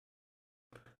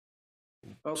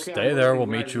 Okay, Stay I'm there, we'll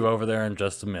waiting meet right you here. over there in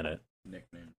just a minute.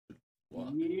 Nickname.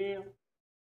 What? Yeah,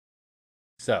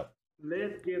 So,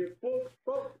 let's get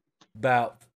fucked.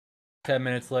 about 10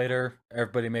 minutes later,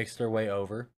 everybody makes their way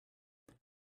over.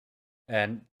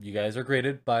 And you guys are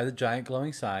greeted by the giant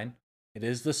glowing sign. It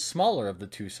is the smaller of the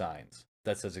two signs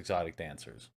that says exotic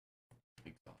dancers.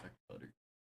 Exotic butter.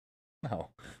 No.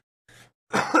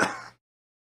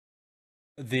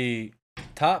 The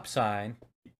top sign,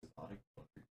 Exotic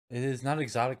butter. it is not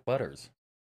exotic butters.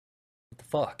 What the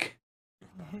fuck?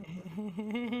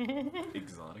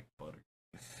 Exotic butter.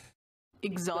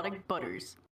 Exotic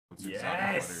butters. What's Yes!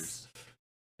 exotic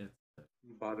butters?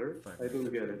 It's Butter? I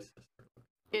don't get it.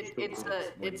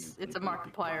 It's a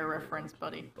Markiplier reference,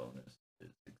 buddy. Bonus is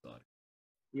exotic.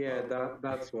 Yeah,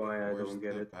 that's why I Where's don't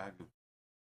get the it. bag of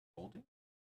holding?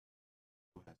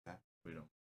 Who has that? We don't.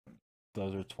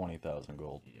 Those are 20,000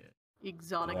 gold. Yeah.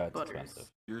 Exotic That's butters.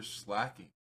 expensive. You're slacking.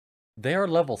 They are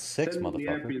level 6, Send me the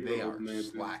motherfucker. They are episode, man.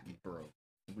 slacking. Bro,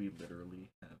 we literally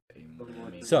have a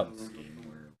money So- game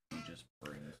where we just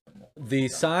bring some The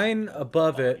sign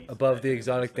above it, above the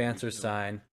exotic dancer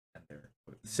sign, and their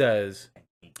equipment, says and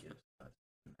he gives us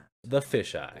the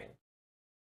fisheye.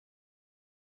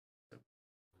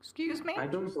 Excuse me? I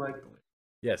don't like.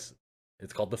 Yes,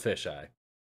 it's called the fisheye.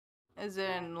 As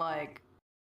in, like,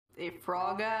 a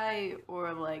frog eye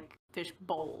or, like, fish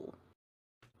bowl?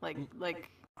 Like,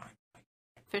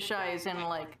 fisheye is in,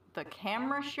 like, the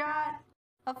camera shot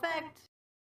effect?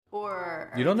 Or.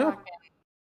 are You don't know? talking-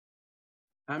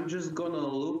 I'm just gonna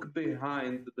look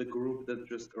behind the group that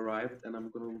just arrived, and I'm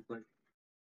gonna look like.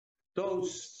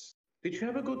 Those. Did you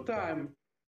have a good time?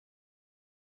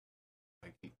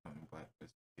 I keep coming back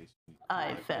just in case we-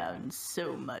 I found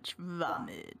so much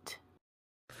vomit.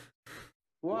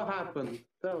 What happened?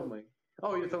 Tell me.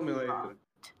 Oh, you tell me later. I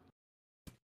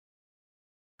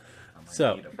might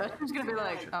So- need a Bastion's gonna be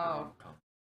like, should oh. come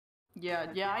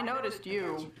Yeah, I noticed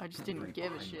you. I just didn't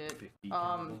give a behind shit. 50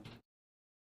 candles.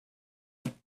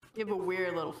 You have a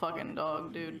weird little fucking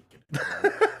dog, dude.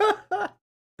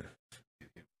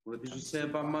 What did you say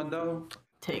about my dog?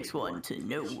 Takes one to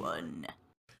know one.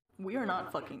 We are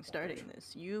not fucking starting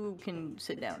this. You can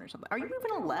sit down or something. Are you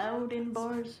even allowed in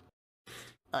bars?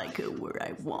 I go where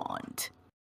I want.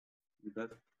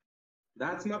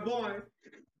 That's my boy.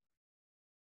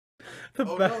 The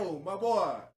Oh ba- no, my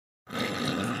boy!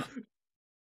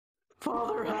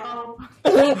 Father, help!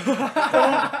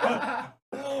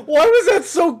 Why was that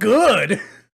so good?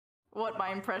 What, my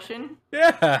impression?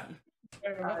 Yeah.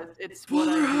 It's what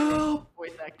I do as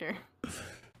voice actor.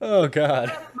 Oh god.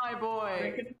 That's my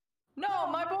boy! No,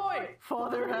 my boy!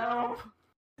 Father, help!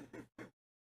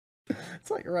 It's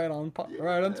like right on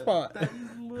spot. That is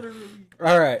literally.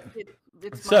 All right.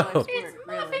 It's So- my life's work,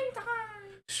 really.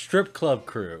 Strip club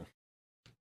crew.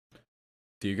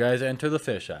 Do you guys enter the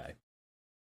fisheye?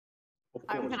 Of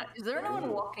I'm course. gonna. Is there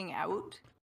anyone walking out?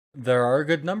 There are a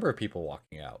good number of people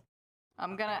walking out.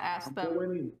 I'm gonna ask I'm them.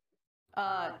 going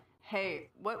in. Hey,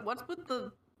 what's with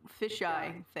the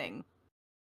fisheye thing?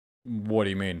 What do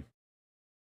you mean?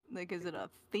 Like, is it a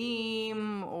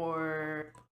theme or?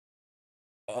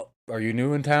 Are you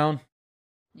new in town?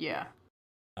 Yeah.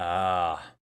 Ah.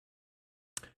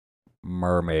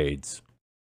 Mermaids.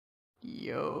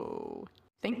 Yo.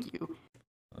 Thank you.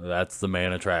 That's the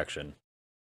main attraction.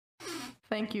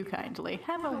 Thank you kindly.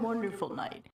 Have a wonderful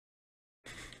night.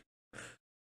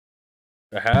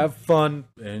 Have fun.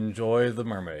 Enjoy the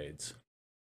mermaids.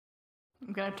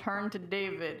 I'm gonna turn to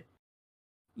David.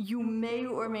 You may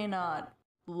or may not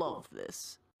love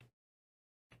this.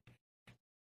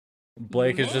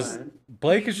 Blake is may-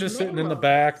 just sitting in the love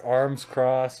back, this. arms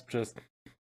crossed, just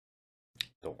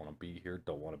don't want to be here,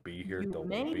 don't want to be here, You don't want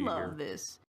may to be love here.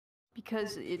 this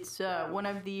because it's one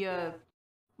of the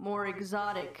more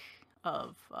exotic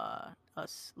of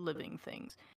us living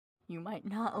things. You might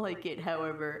not like it,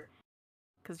 however,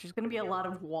 because there's going to be a lot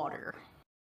of water.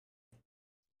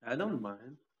 I don't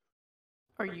mind.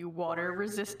 Are you water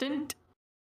resistant?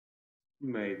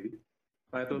 Maybe.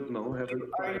 I don't know. Haven't Are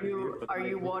tried it you yet, but are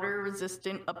you maybe. water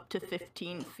resistant up to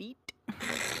 15 feet?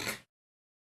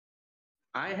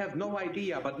 I have no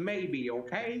idea, but maybe,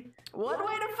 okay? One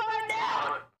way to find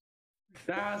out.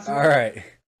 That's All right.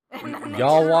 And then they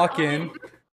Y'all turn walk on. in.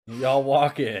 Y'all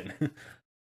walk in.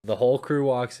 The whole crew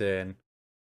walks in,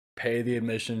 pay the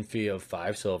admission fee of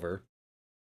 5 silver,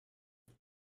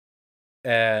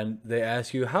 and they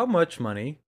ask you how much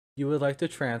money you would like to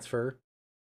transfer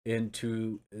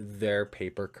into their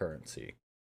paper currency.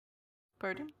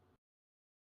 Pardon?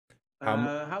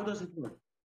 How does it work?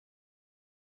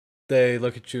 They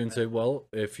look at you and say, well,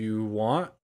 if you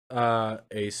want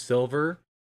a silver,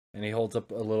 and he holds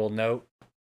up a little note,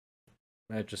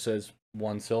 and it just says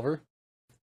 1 silver,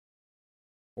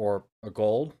 or a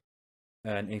gold,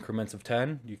 and increments of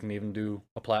 10. You can even do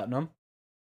a platinum.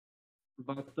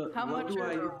 But How what much do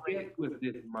are I the get with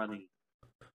this money?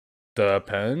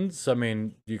 Depends. I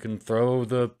mean, you can throw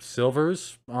the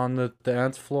silvers on the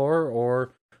dance floor,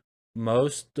 or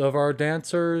most of our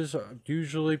dancers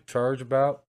usually charge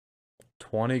about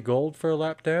 20 gold for a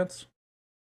lap dance.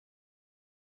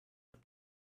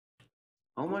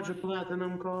 How much a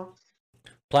platinum cost?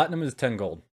 Platinum is 10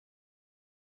 gold.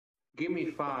 Give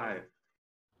me 5.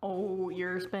 Oh,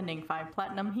 you're spending 5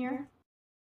 platinum here?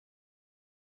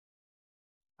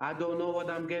 I don't know what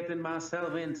I'm getting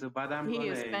myself into, but I'm He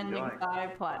gonna is spending enjoy.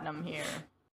 5 platinum here.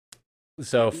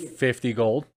 So 50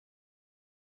 gold.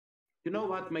 You know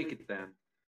what? Make it 10.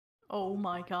 Oh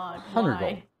my god. 100 Why?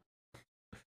 gold.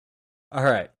 All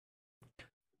right.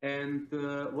 And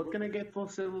what can I get for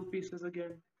silver pieces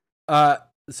again?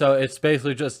 So it's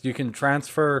basically just you can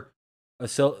transfer a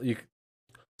so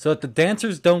that the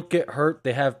dancers don't get hurt.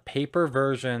 They have paper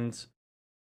versions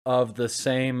of the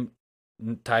same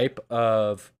type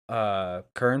of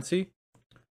currency.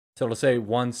 So it'll say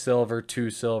 1 silver, 2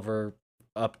 silver,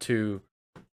 up to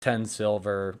 10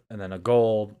 silver, and then a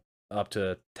gold, up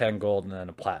to 10 gold, and then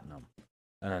a platinum,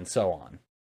 and then so on.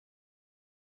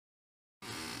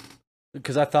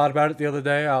 Because I thought about it the other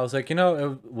day, I was like,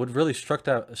 it would really suck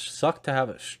to have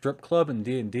a strip club in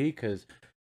D&D, because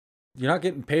you're not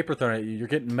getting paper thrown at you, you're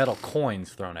getting metal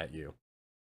coins thrown at you.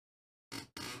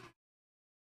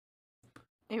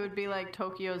 It would be like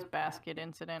Tokyo's basket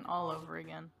incident all over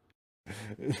again.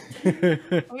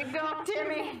 We go,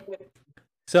 Timmy!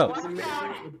 So, Watch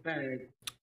out!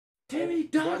 Timmy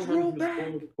does roll back.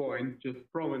 Point just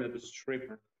throwing at the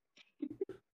stripper.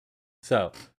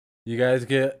 So, you guys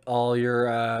get all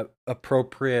your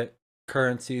appropriate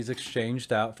currencies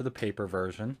exchanged out for the paper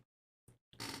version.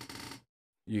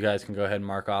 You guys can go ahead and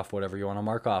mark off whatever you want to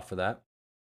mark off for that.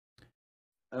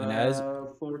 And as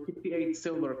For 58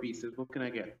 silver pieces, what can I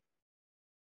get?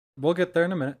 we'll get there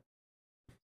in a minute.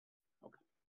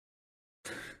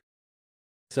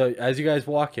 So, as you guys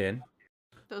walk in,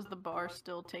 Does the bar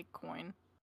still take coin?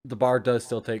 the bar does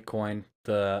still take coin.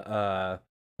 The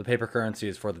paper currency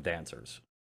is for the dancers.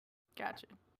 Gotcha.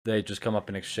 They just come up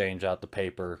and exchange out the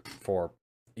paper for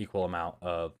equal amount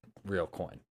of real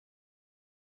coin.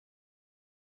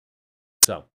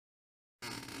 So,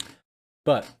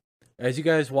 but as you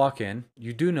guys walk in,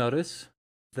 you do notice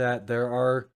that there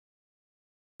are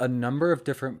a number of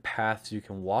different paths you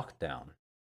can walk down.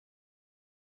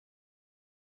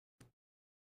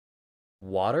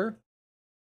 Water,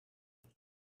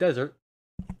 desert,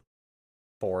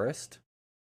 forest,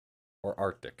 or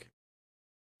Arctic.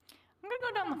 I'm gonna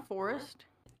go down the forest.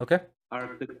 Okay,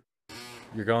 Arctic.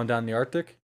 you're going down the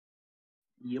Arctic?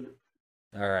 Yep.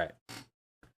 All right.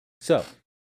 So,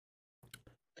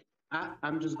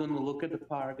 I'm just gonna look at the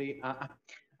party.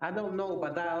 I don't know,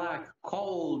 but I like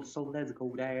cold, so let's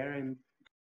go there. And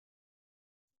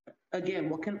again,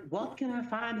 what can I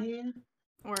find here?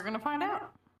 We're gonna find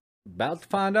out. about to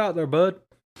find out there, bud.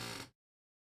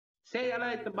 Say you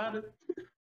later, buddy.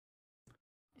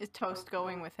 Is Toast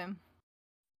going with him?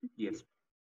 Yes.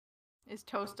 Is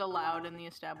Toast allowed in the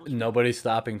establishment? Nobody's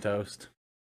stopping Toast.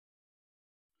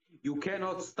 You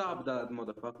cannot stop that,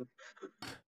 motherfucker.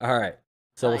 All right.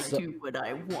 So I we'll, do what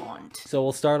I want. so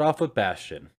we'll start off with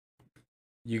Bastion.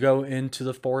 You go into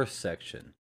the forest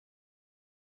section.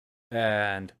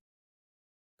 And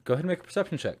go ahead and make a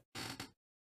perception check.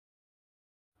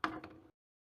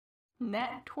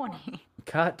 Nat 20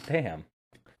 God damn.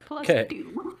 plus Okay.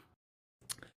 2.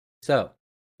 So,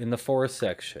 in the forest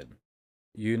section,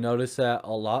 you notice that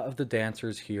a lot of the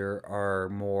dancers here are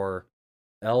more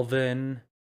elven,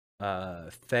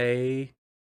 fae,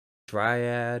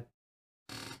 dryad,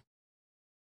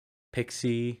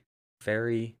 pixie,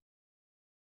 fairy,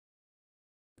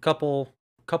 couple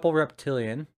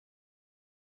reptilian,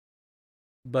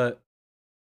 but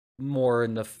more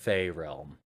in the fae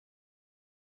realm.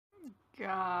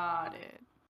 Got it.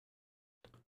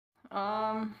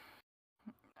 I'll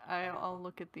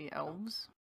look at the elves.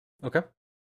 Okay.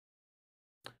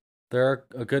 There are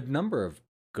a good number of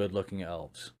good-looking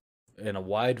elves in a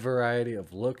wide variety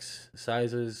of looks,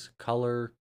 sizes,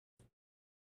 color,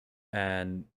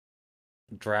 and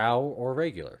drow or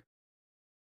regular.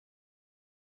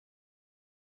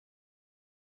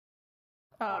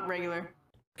 Regular.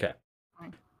 Okay.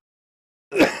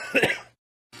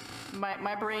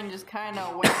 My brain just kind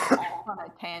of went off on a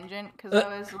tangent because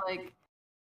I was like,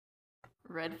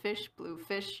 red fish, blue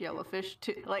fish, yellow fish.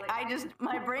 Like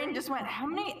my brain just went. How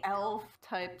many elf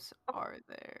types are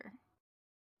there?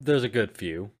 There's a good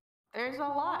few. There's a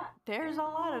lot. There's a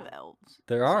lot of elves.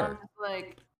 There So are. I'm just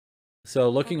like, So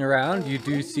looking around, you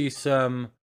do see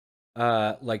some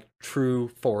like true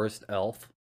forest elf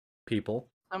people.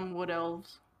 some wood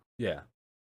elves. Yeah.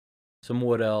 Some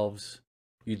wood elves.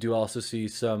 You do also see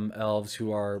some elves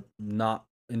who are not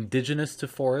indigenous to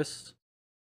forests,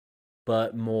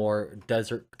 but more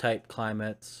desert type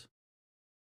climates.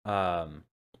 You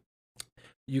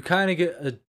kind of get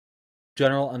a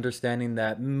general understanding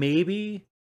that maybe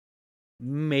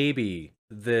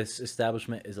this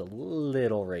establishment is a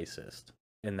little racist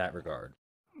in that regard.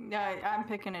 Yeah, I'm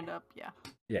picking it up. Yeah.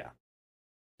 Yeah.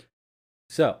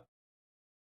 So,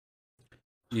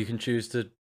 you can choose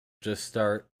to just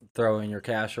start throwing your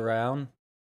cash around,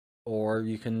 or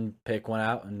you can pick one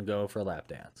out and go for a lap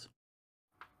dance.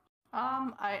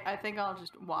 I think I'll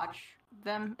just watch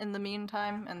them in the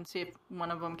meantime and see if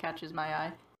one of them catches my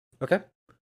eye. Okay.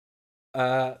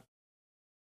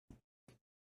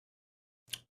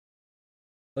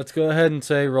 Let's go ahead and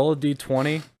say roll a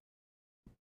d20.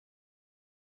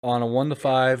 On a 1 to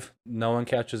 5, no one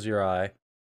catches your eye.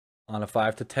 On a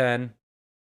 5 to 10,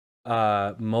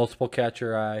 multiple catch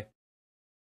your eye.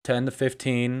 10 to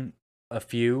 15, a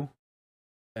few.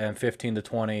 And 15 to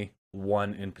 20,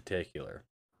 one in particular.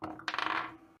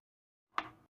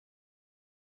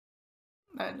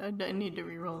 I need to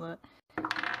reroll that.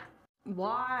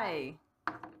 Why?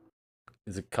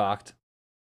 Is it cocked?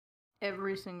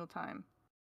 Every single time.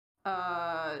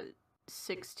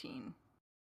 16.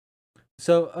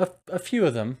 So a few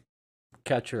of them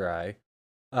catch your eye.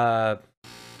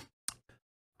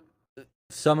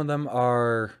 Some of them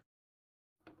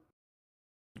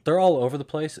they're all over the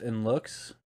place in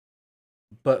looks,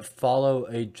 but follow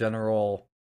a general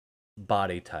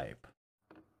body type.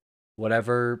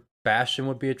 Whatever Bastion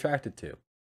would be attracted to.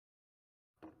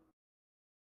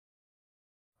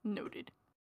 Noted.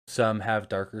 Some have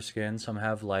darker skin, some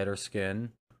have lighter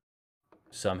skin.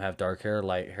 Some have dark hair,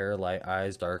 light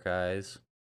eyes, dark eyes.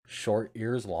 Short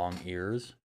ears, long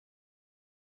ears.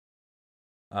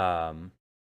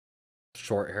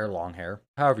 Short hair, long hair.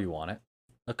 However you want it.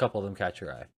 A couple of them catch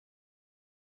your eye.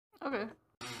 Okay.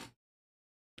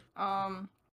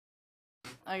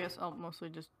 I guess I'll mostly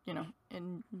just,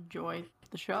 enjoy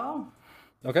the show.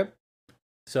 Okay.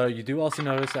 So you do also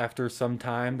notice after some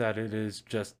time that it is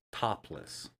just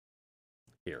topless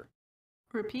here.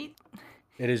 Repeat?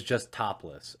 It is just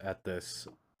topless at this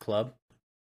club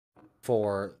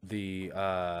for the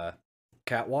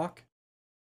catwalk,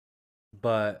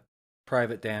 but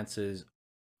private dances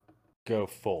go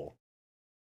full.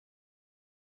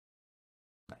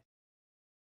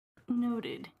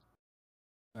 Noted.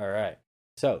 All right.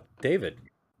 So, David,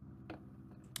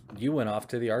 you went off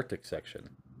to the Arctic section.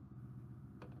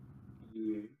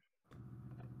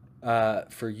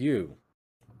 For you,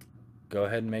 go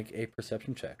ahead and make a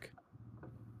perception check.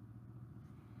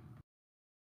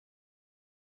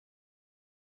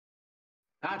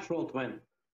 Natural 20.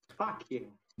 Fuck yeah.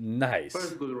 Nice.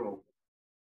 First good roll.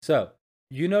 So,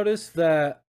 you notice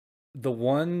that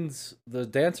the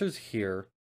dancers here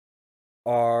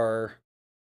are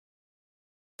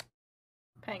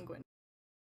Penguin.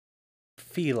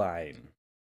 feline.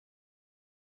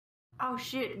 Oh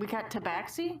shit, we got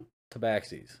tabaxi?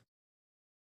 Tabaxis.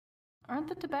 Aren't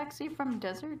the tabaxi from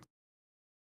deserts?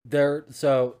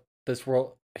 This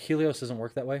world, Helios doesn't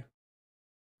work that way.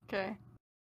 Okay.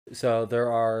 So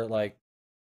there are like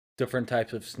different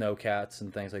types of snowcats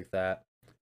and things like that.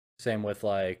 Same with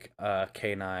like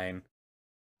K9.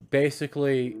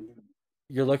 Basically,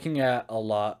 you're looking at a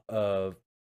lot of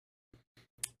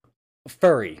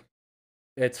furry.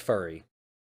 It's furry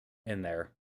in there.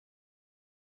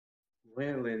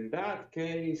 Well, in that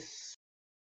case,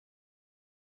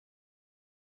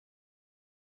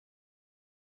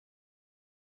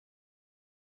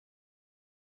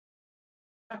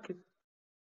 fuck it.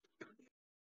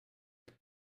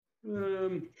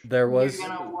 There was You're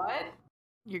gonna what?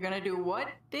 You're gonna do what,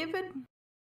 David?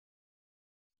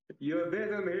 You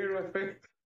didn't hear a thing.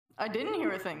 I didn't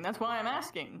hear a thing. That's why I'm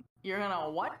asking. You're gonna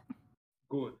what?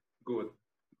 Good.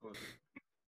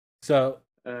 so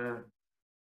Uh,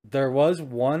 there was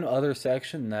one other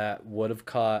section that would have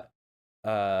caught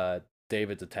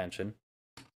David's attention.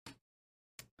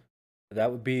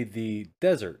 That would be the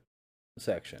desert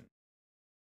section.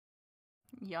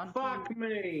 fuck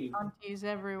me. Yonties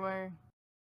everywhere.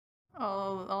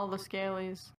 All the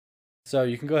scalies. So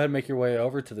you can go ahead and make your way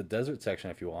over to the desert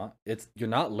section if you want. You're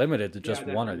not limited to just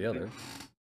one or the other.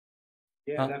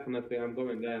 Yeah, definitely. I'm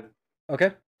going there.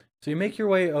 Okay. So you make your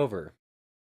way over.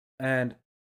 And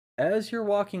as you're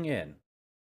walking in,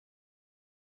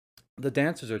 the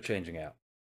dancers are changing out.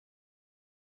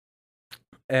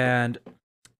 And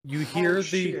you hear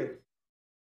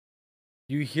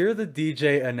you hear the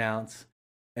DJ announce,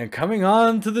 and coming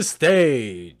on to the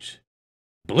stage,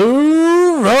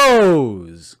 Blue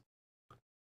Rose.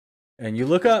 And you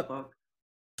look up,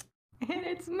 And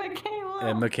it's Michaela.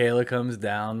 and Michaela comes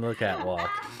down the catwalk.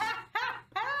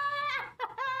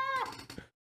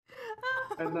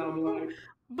 And I'm like,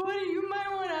 buddy, you might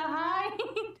want to hide.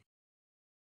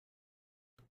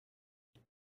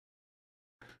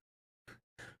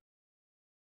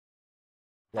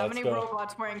 How Let's many go.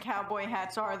 robots wearing cowboy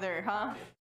hats are there, huh?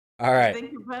 All right. You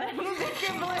think you're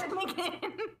blending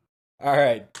in? All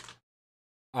right.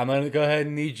 I'm going to go ahead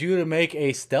and need you to make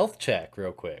a stealth check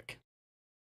real quick.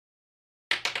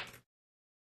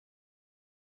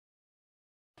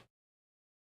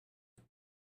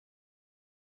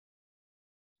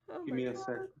 Oh give my me a God.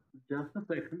 sec. Just a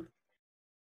second.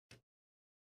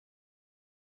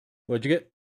 What'd you get?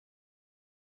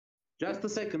 Just a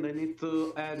second. I need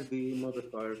to add the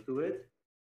modifier to it.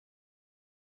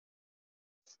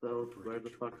 So, where the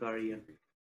fuck are you?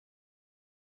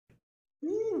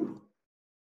 Ooh.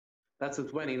 That's a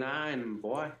 29,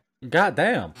 boy. God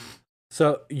damn.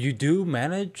 So you do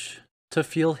manage to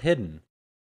feel hidden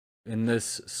in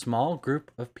this small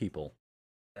group of people.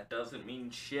 That doesn't mean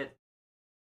shit.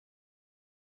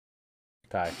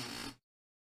 Ty.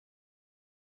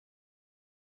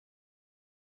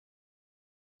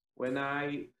 When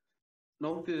I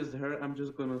noticed her, I'm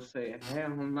just gonna say, hell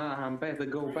nah, I'm better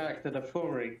go back to the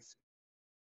forest.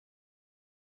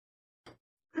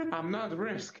 I'm not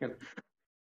risking.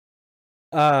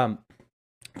 So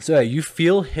yeah, you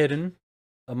feel hidden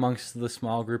amongst the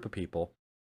small group of people,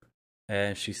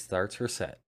 and she starts her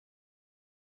set.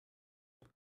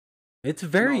 It's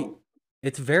very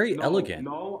No, elegant.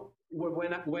 No,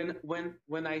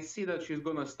 when I see that she's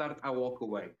gonna start, I walk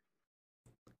away.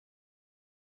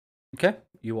 Okay,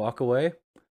 you walk away.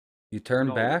 You turn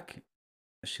No. back.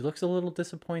 She looks a little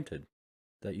disappointed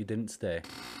that you didn't stay.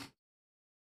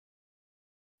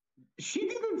 She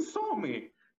didn't saw me.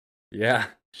 Yeah,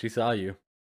 she saw you.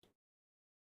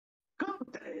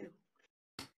 God damn.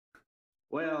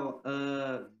 Well,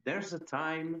 there's a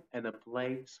time and a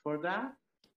place for that,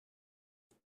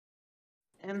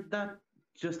 and that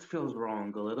just feels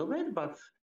wrong a little bit. But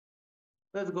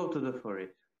let's go to the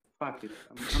forest. Fuck it.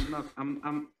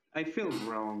 I feel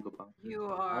wrong about it. You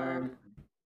are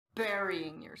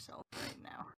burying yourself right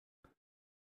now.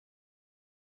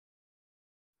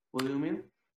 What do you mean?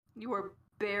 You are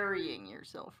burying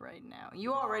yourself right now.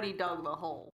 You already dug the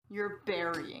hole. You're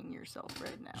burying yourself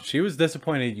right now. She was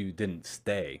disappointed you didn't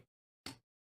stay.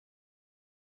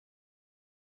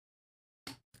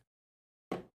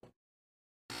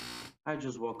 I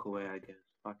just walk away, I guess.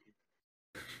 Fuck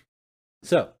it.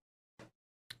 So,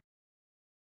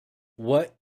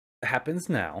 what happens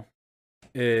now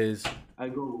is I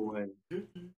go away.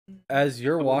 as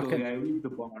you're I walking leave the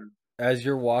barn. as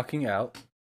you're walking out.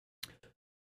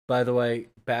 By the way,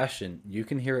 Bastion, you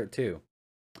can hear it too.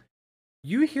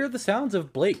 You hear the sounds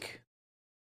of Blake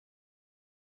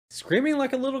screaming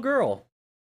like a little girl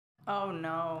Oh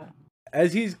no.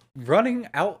 as he's running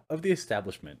out of the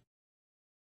establishment.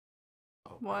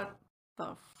 What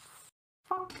the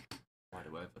fuck? Why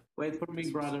do I have a Wait for me,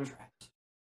 brother.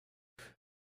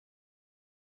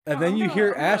 And then Oh, you no,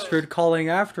 hear no. Astrid calling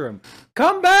after him.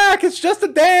 Come back! It's just a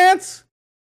dance!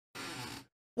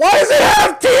 Why does it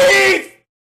have teeth?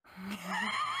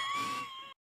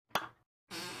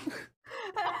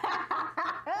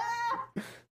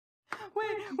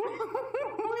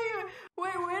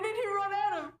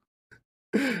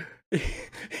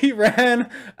 He ran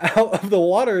out of the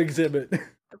water exhibit.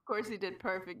 Of course he did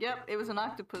perfect. Yep, it was an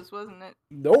octopus, wasn't it?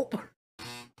 Nope.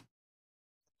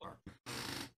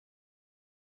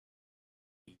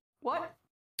 What?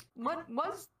 What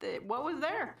was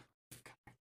there?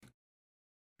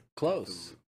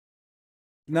 Close.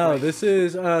 No, this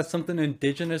is something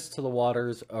indigenous to the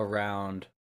waters around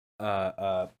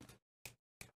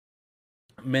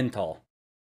Mintal.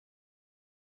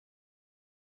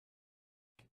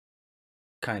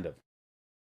 Kind of.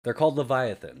 They're called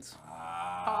Leviathans.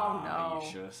 Oh, no.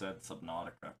 You should have said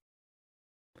Subnautica.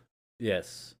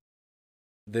 Yes.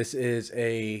 This is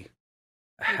a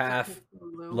half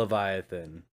Cthulhu.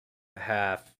 Leviathan,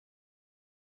 half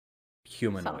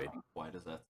humanoid. Something. Why does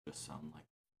that just sound like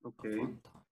a Okay. fun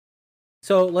time?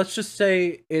 So let's just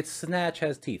say its snatch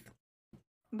has teeth.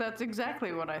 That's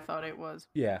exactly what I thought it was.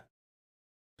 Yeah.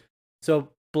 So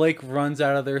Blake runs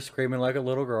out of there screaming like a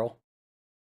little girl.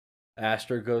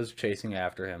 Astra goes chasing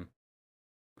after him.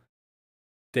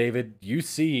 David, you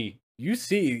see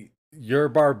your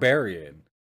barbarian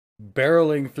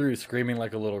barreling through screaming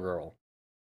like a little girl.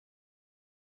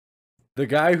 The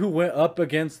guy who went up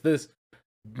against this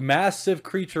massive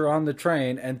creature on the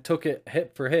train and took it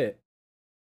hit for hit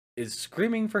is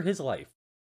screaming for his life.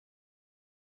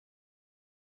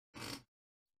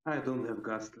 I don't have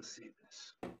guts to see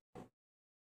this.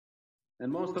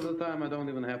 And most of the time, I don't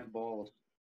even have balls.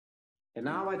 And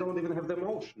now I don't even have the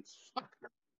emotions. Fuck.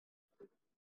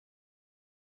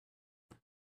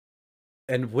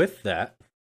 And with that,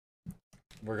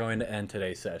 we're going to end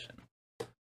today's session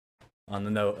on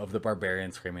the note of the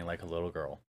barbarian screaming like a little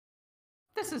girl.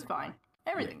 This is fine.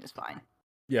 Everything is fine.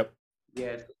 Yep.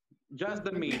 Yes, just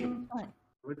the meme.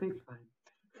 Everything's fine.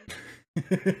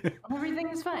 Everything's fine. Everything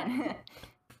is fine.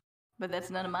 But that's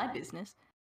none of my business.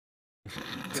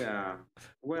 Yeah.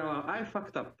 Well, I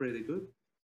fucked up pretty good.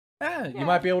 You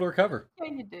might be able to recover.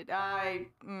 Yeah, you did.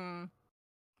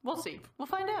 We'll see. We'll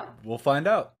find out. We'll find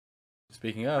out.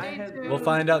 Speaking of, I had- we'll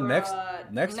find out For,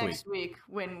 next week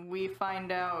when we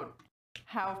find out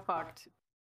how fucked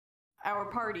our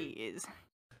party is.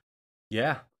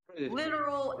 Yeah. Pretty-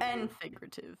 Literal and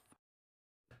figurative.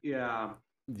 Yeah.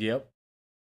 Yep.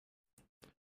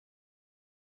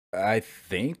 I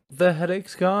think the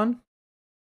headache's gone.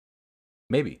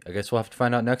 Maybe. I guess we'll have to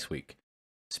find out next week.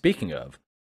 Speaking of,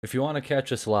 if you want to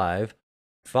catch us live,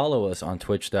 follow us on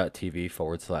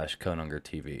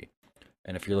twitch.tv/ConungerTV.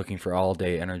 And if you're looking for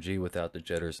all-day energy without the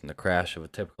jitters and the crash of a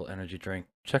typical energy drink,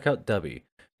 check out Dubby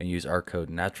and use our code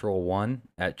NATURAL1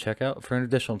 at checkout for an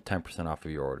additional 10% off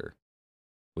of your order.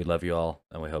 We love you all,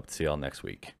 and we hope to see you all next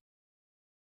week.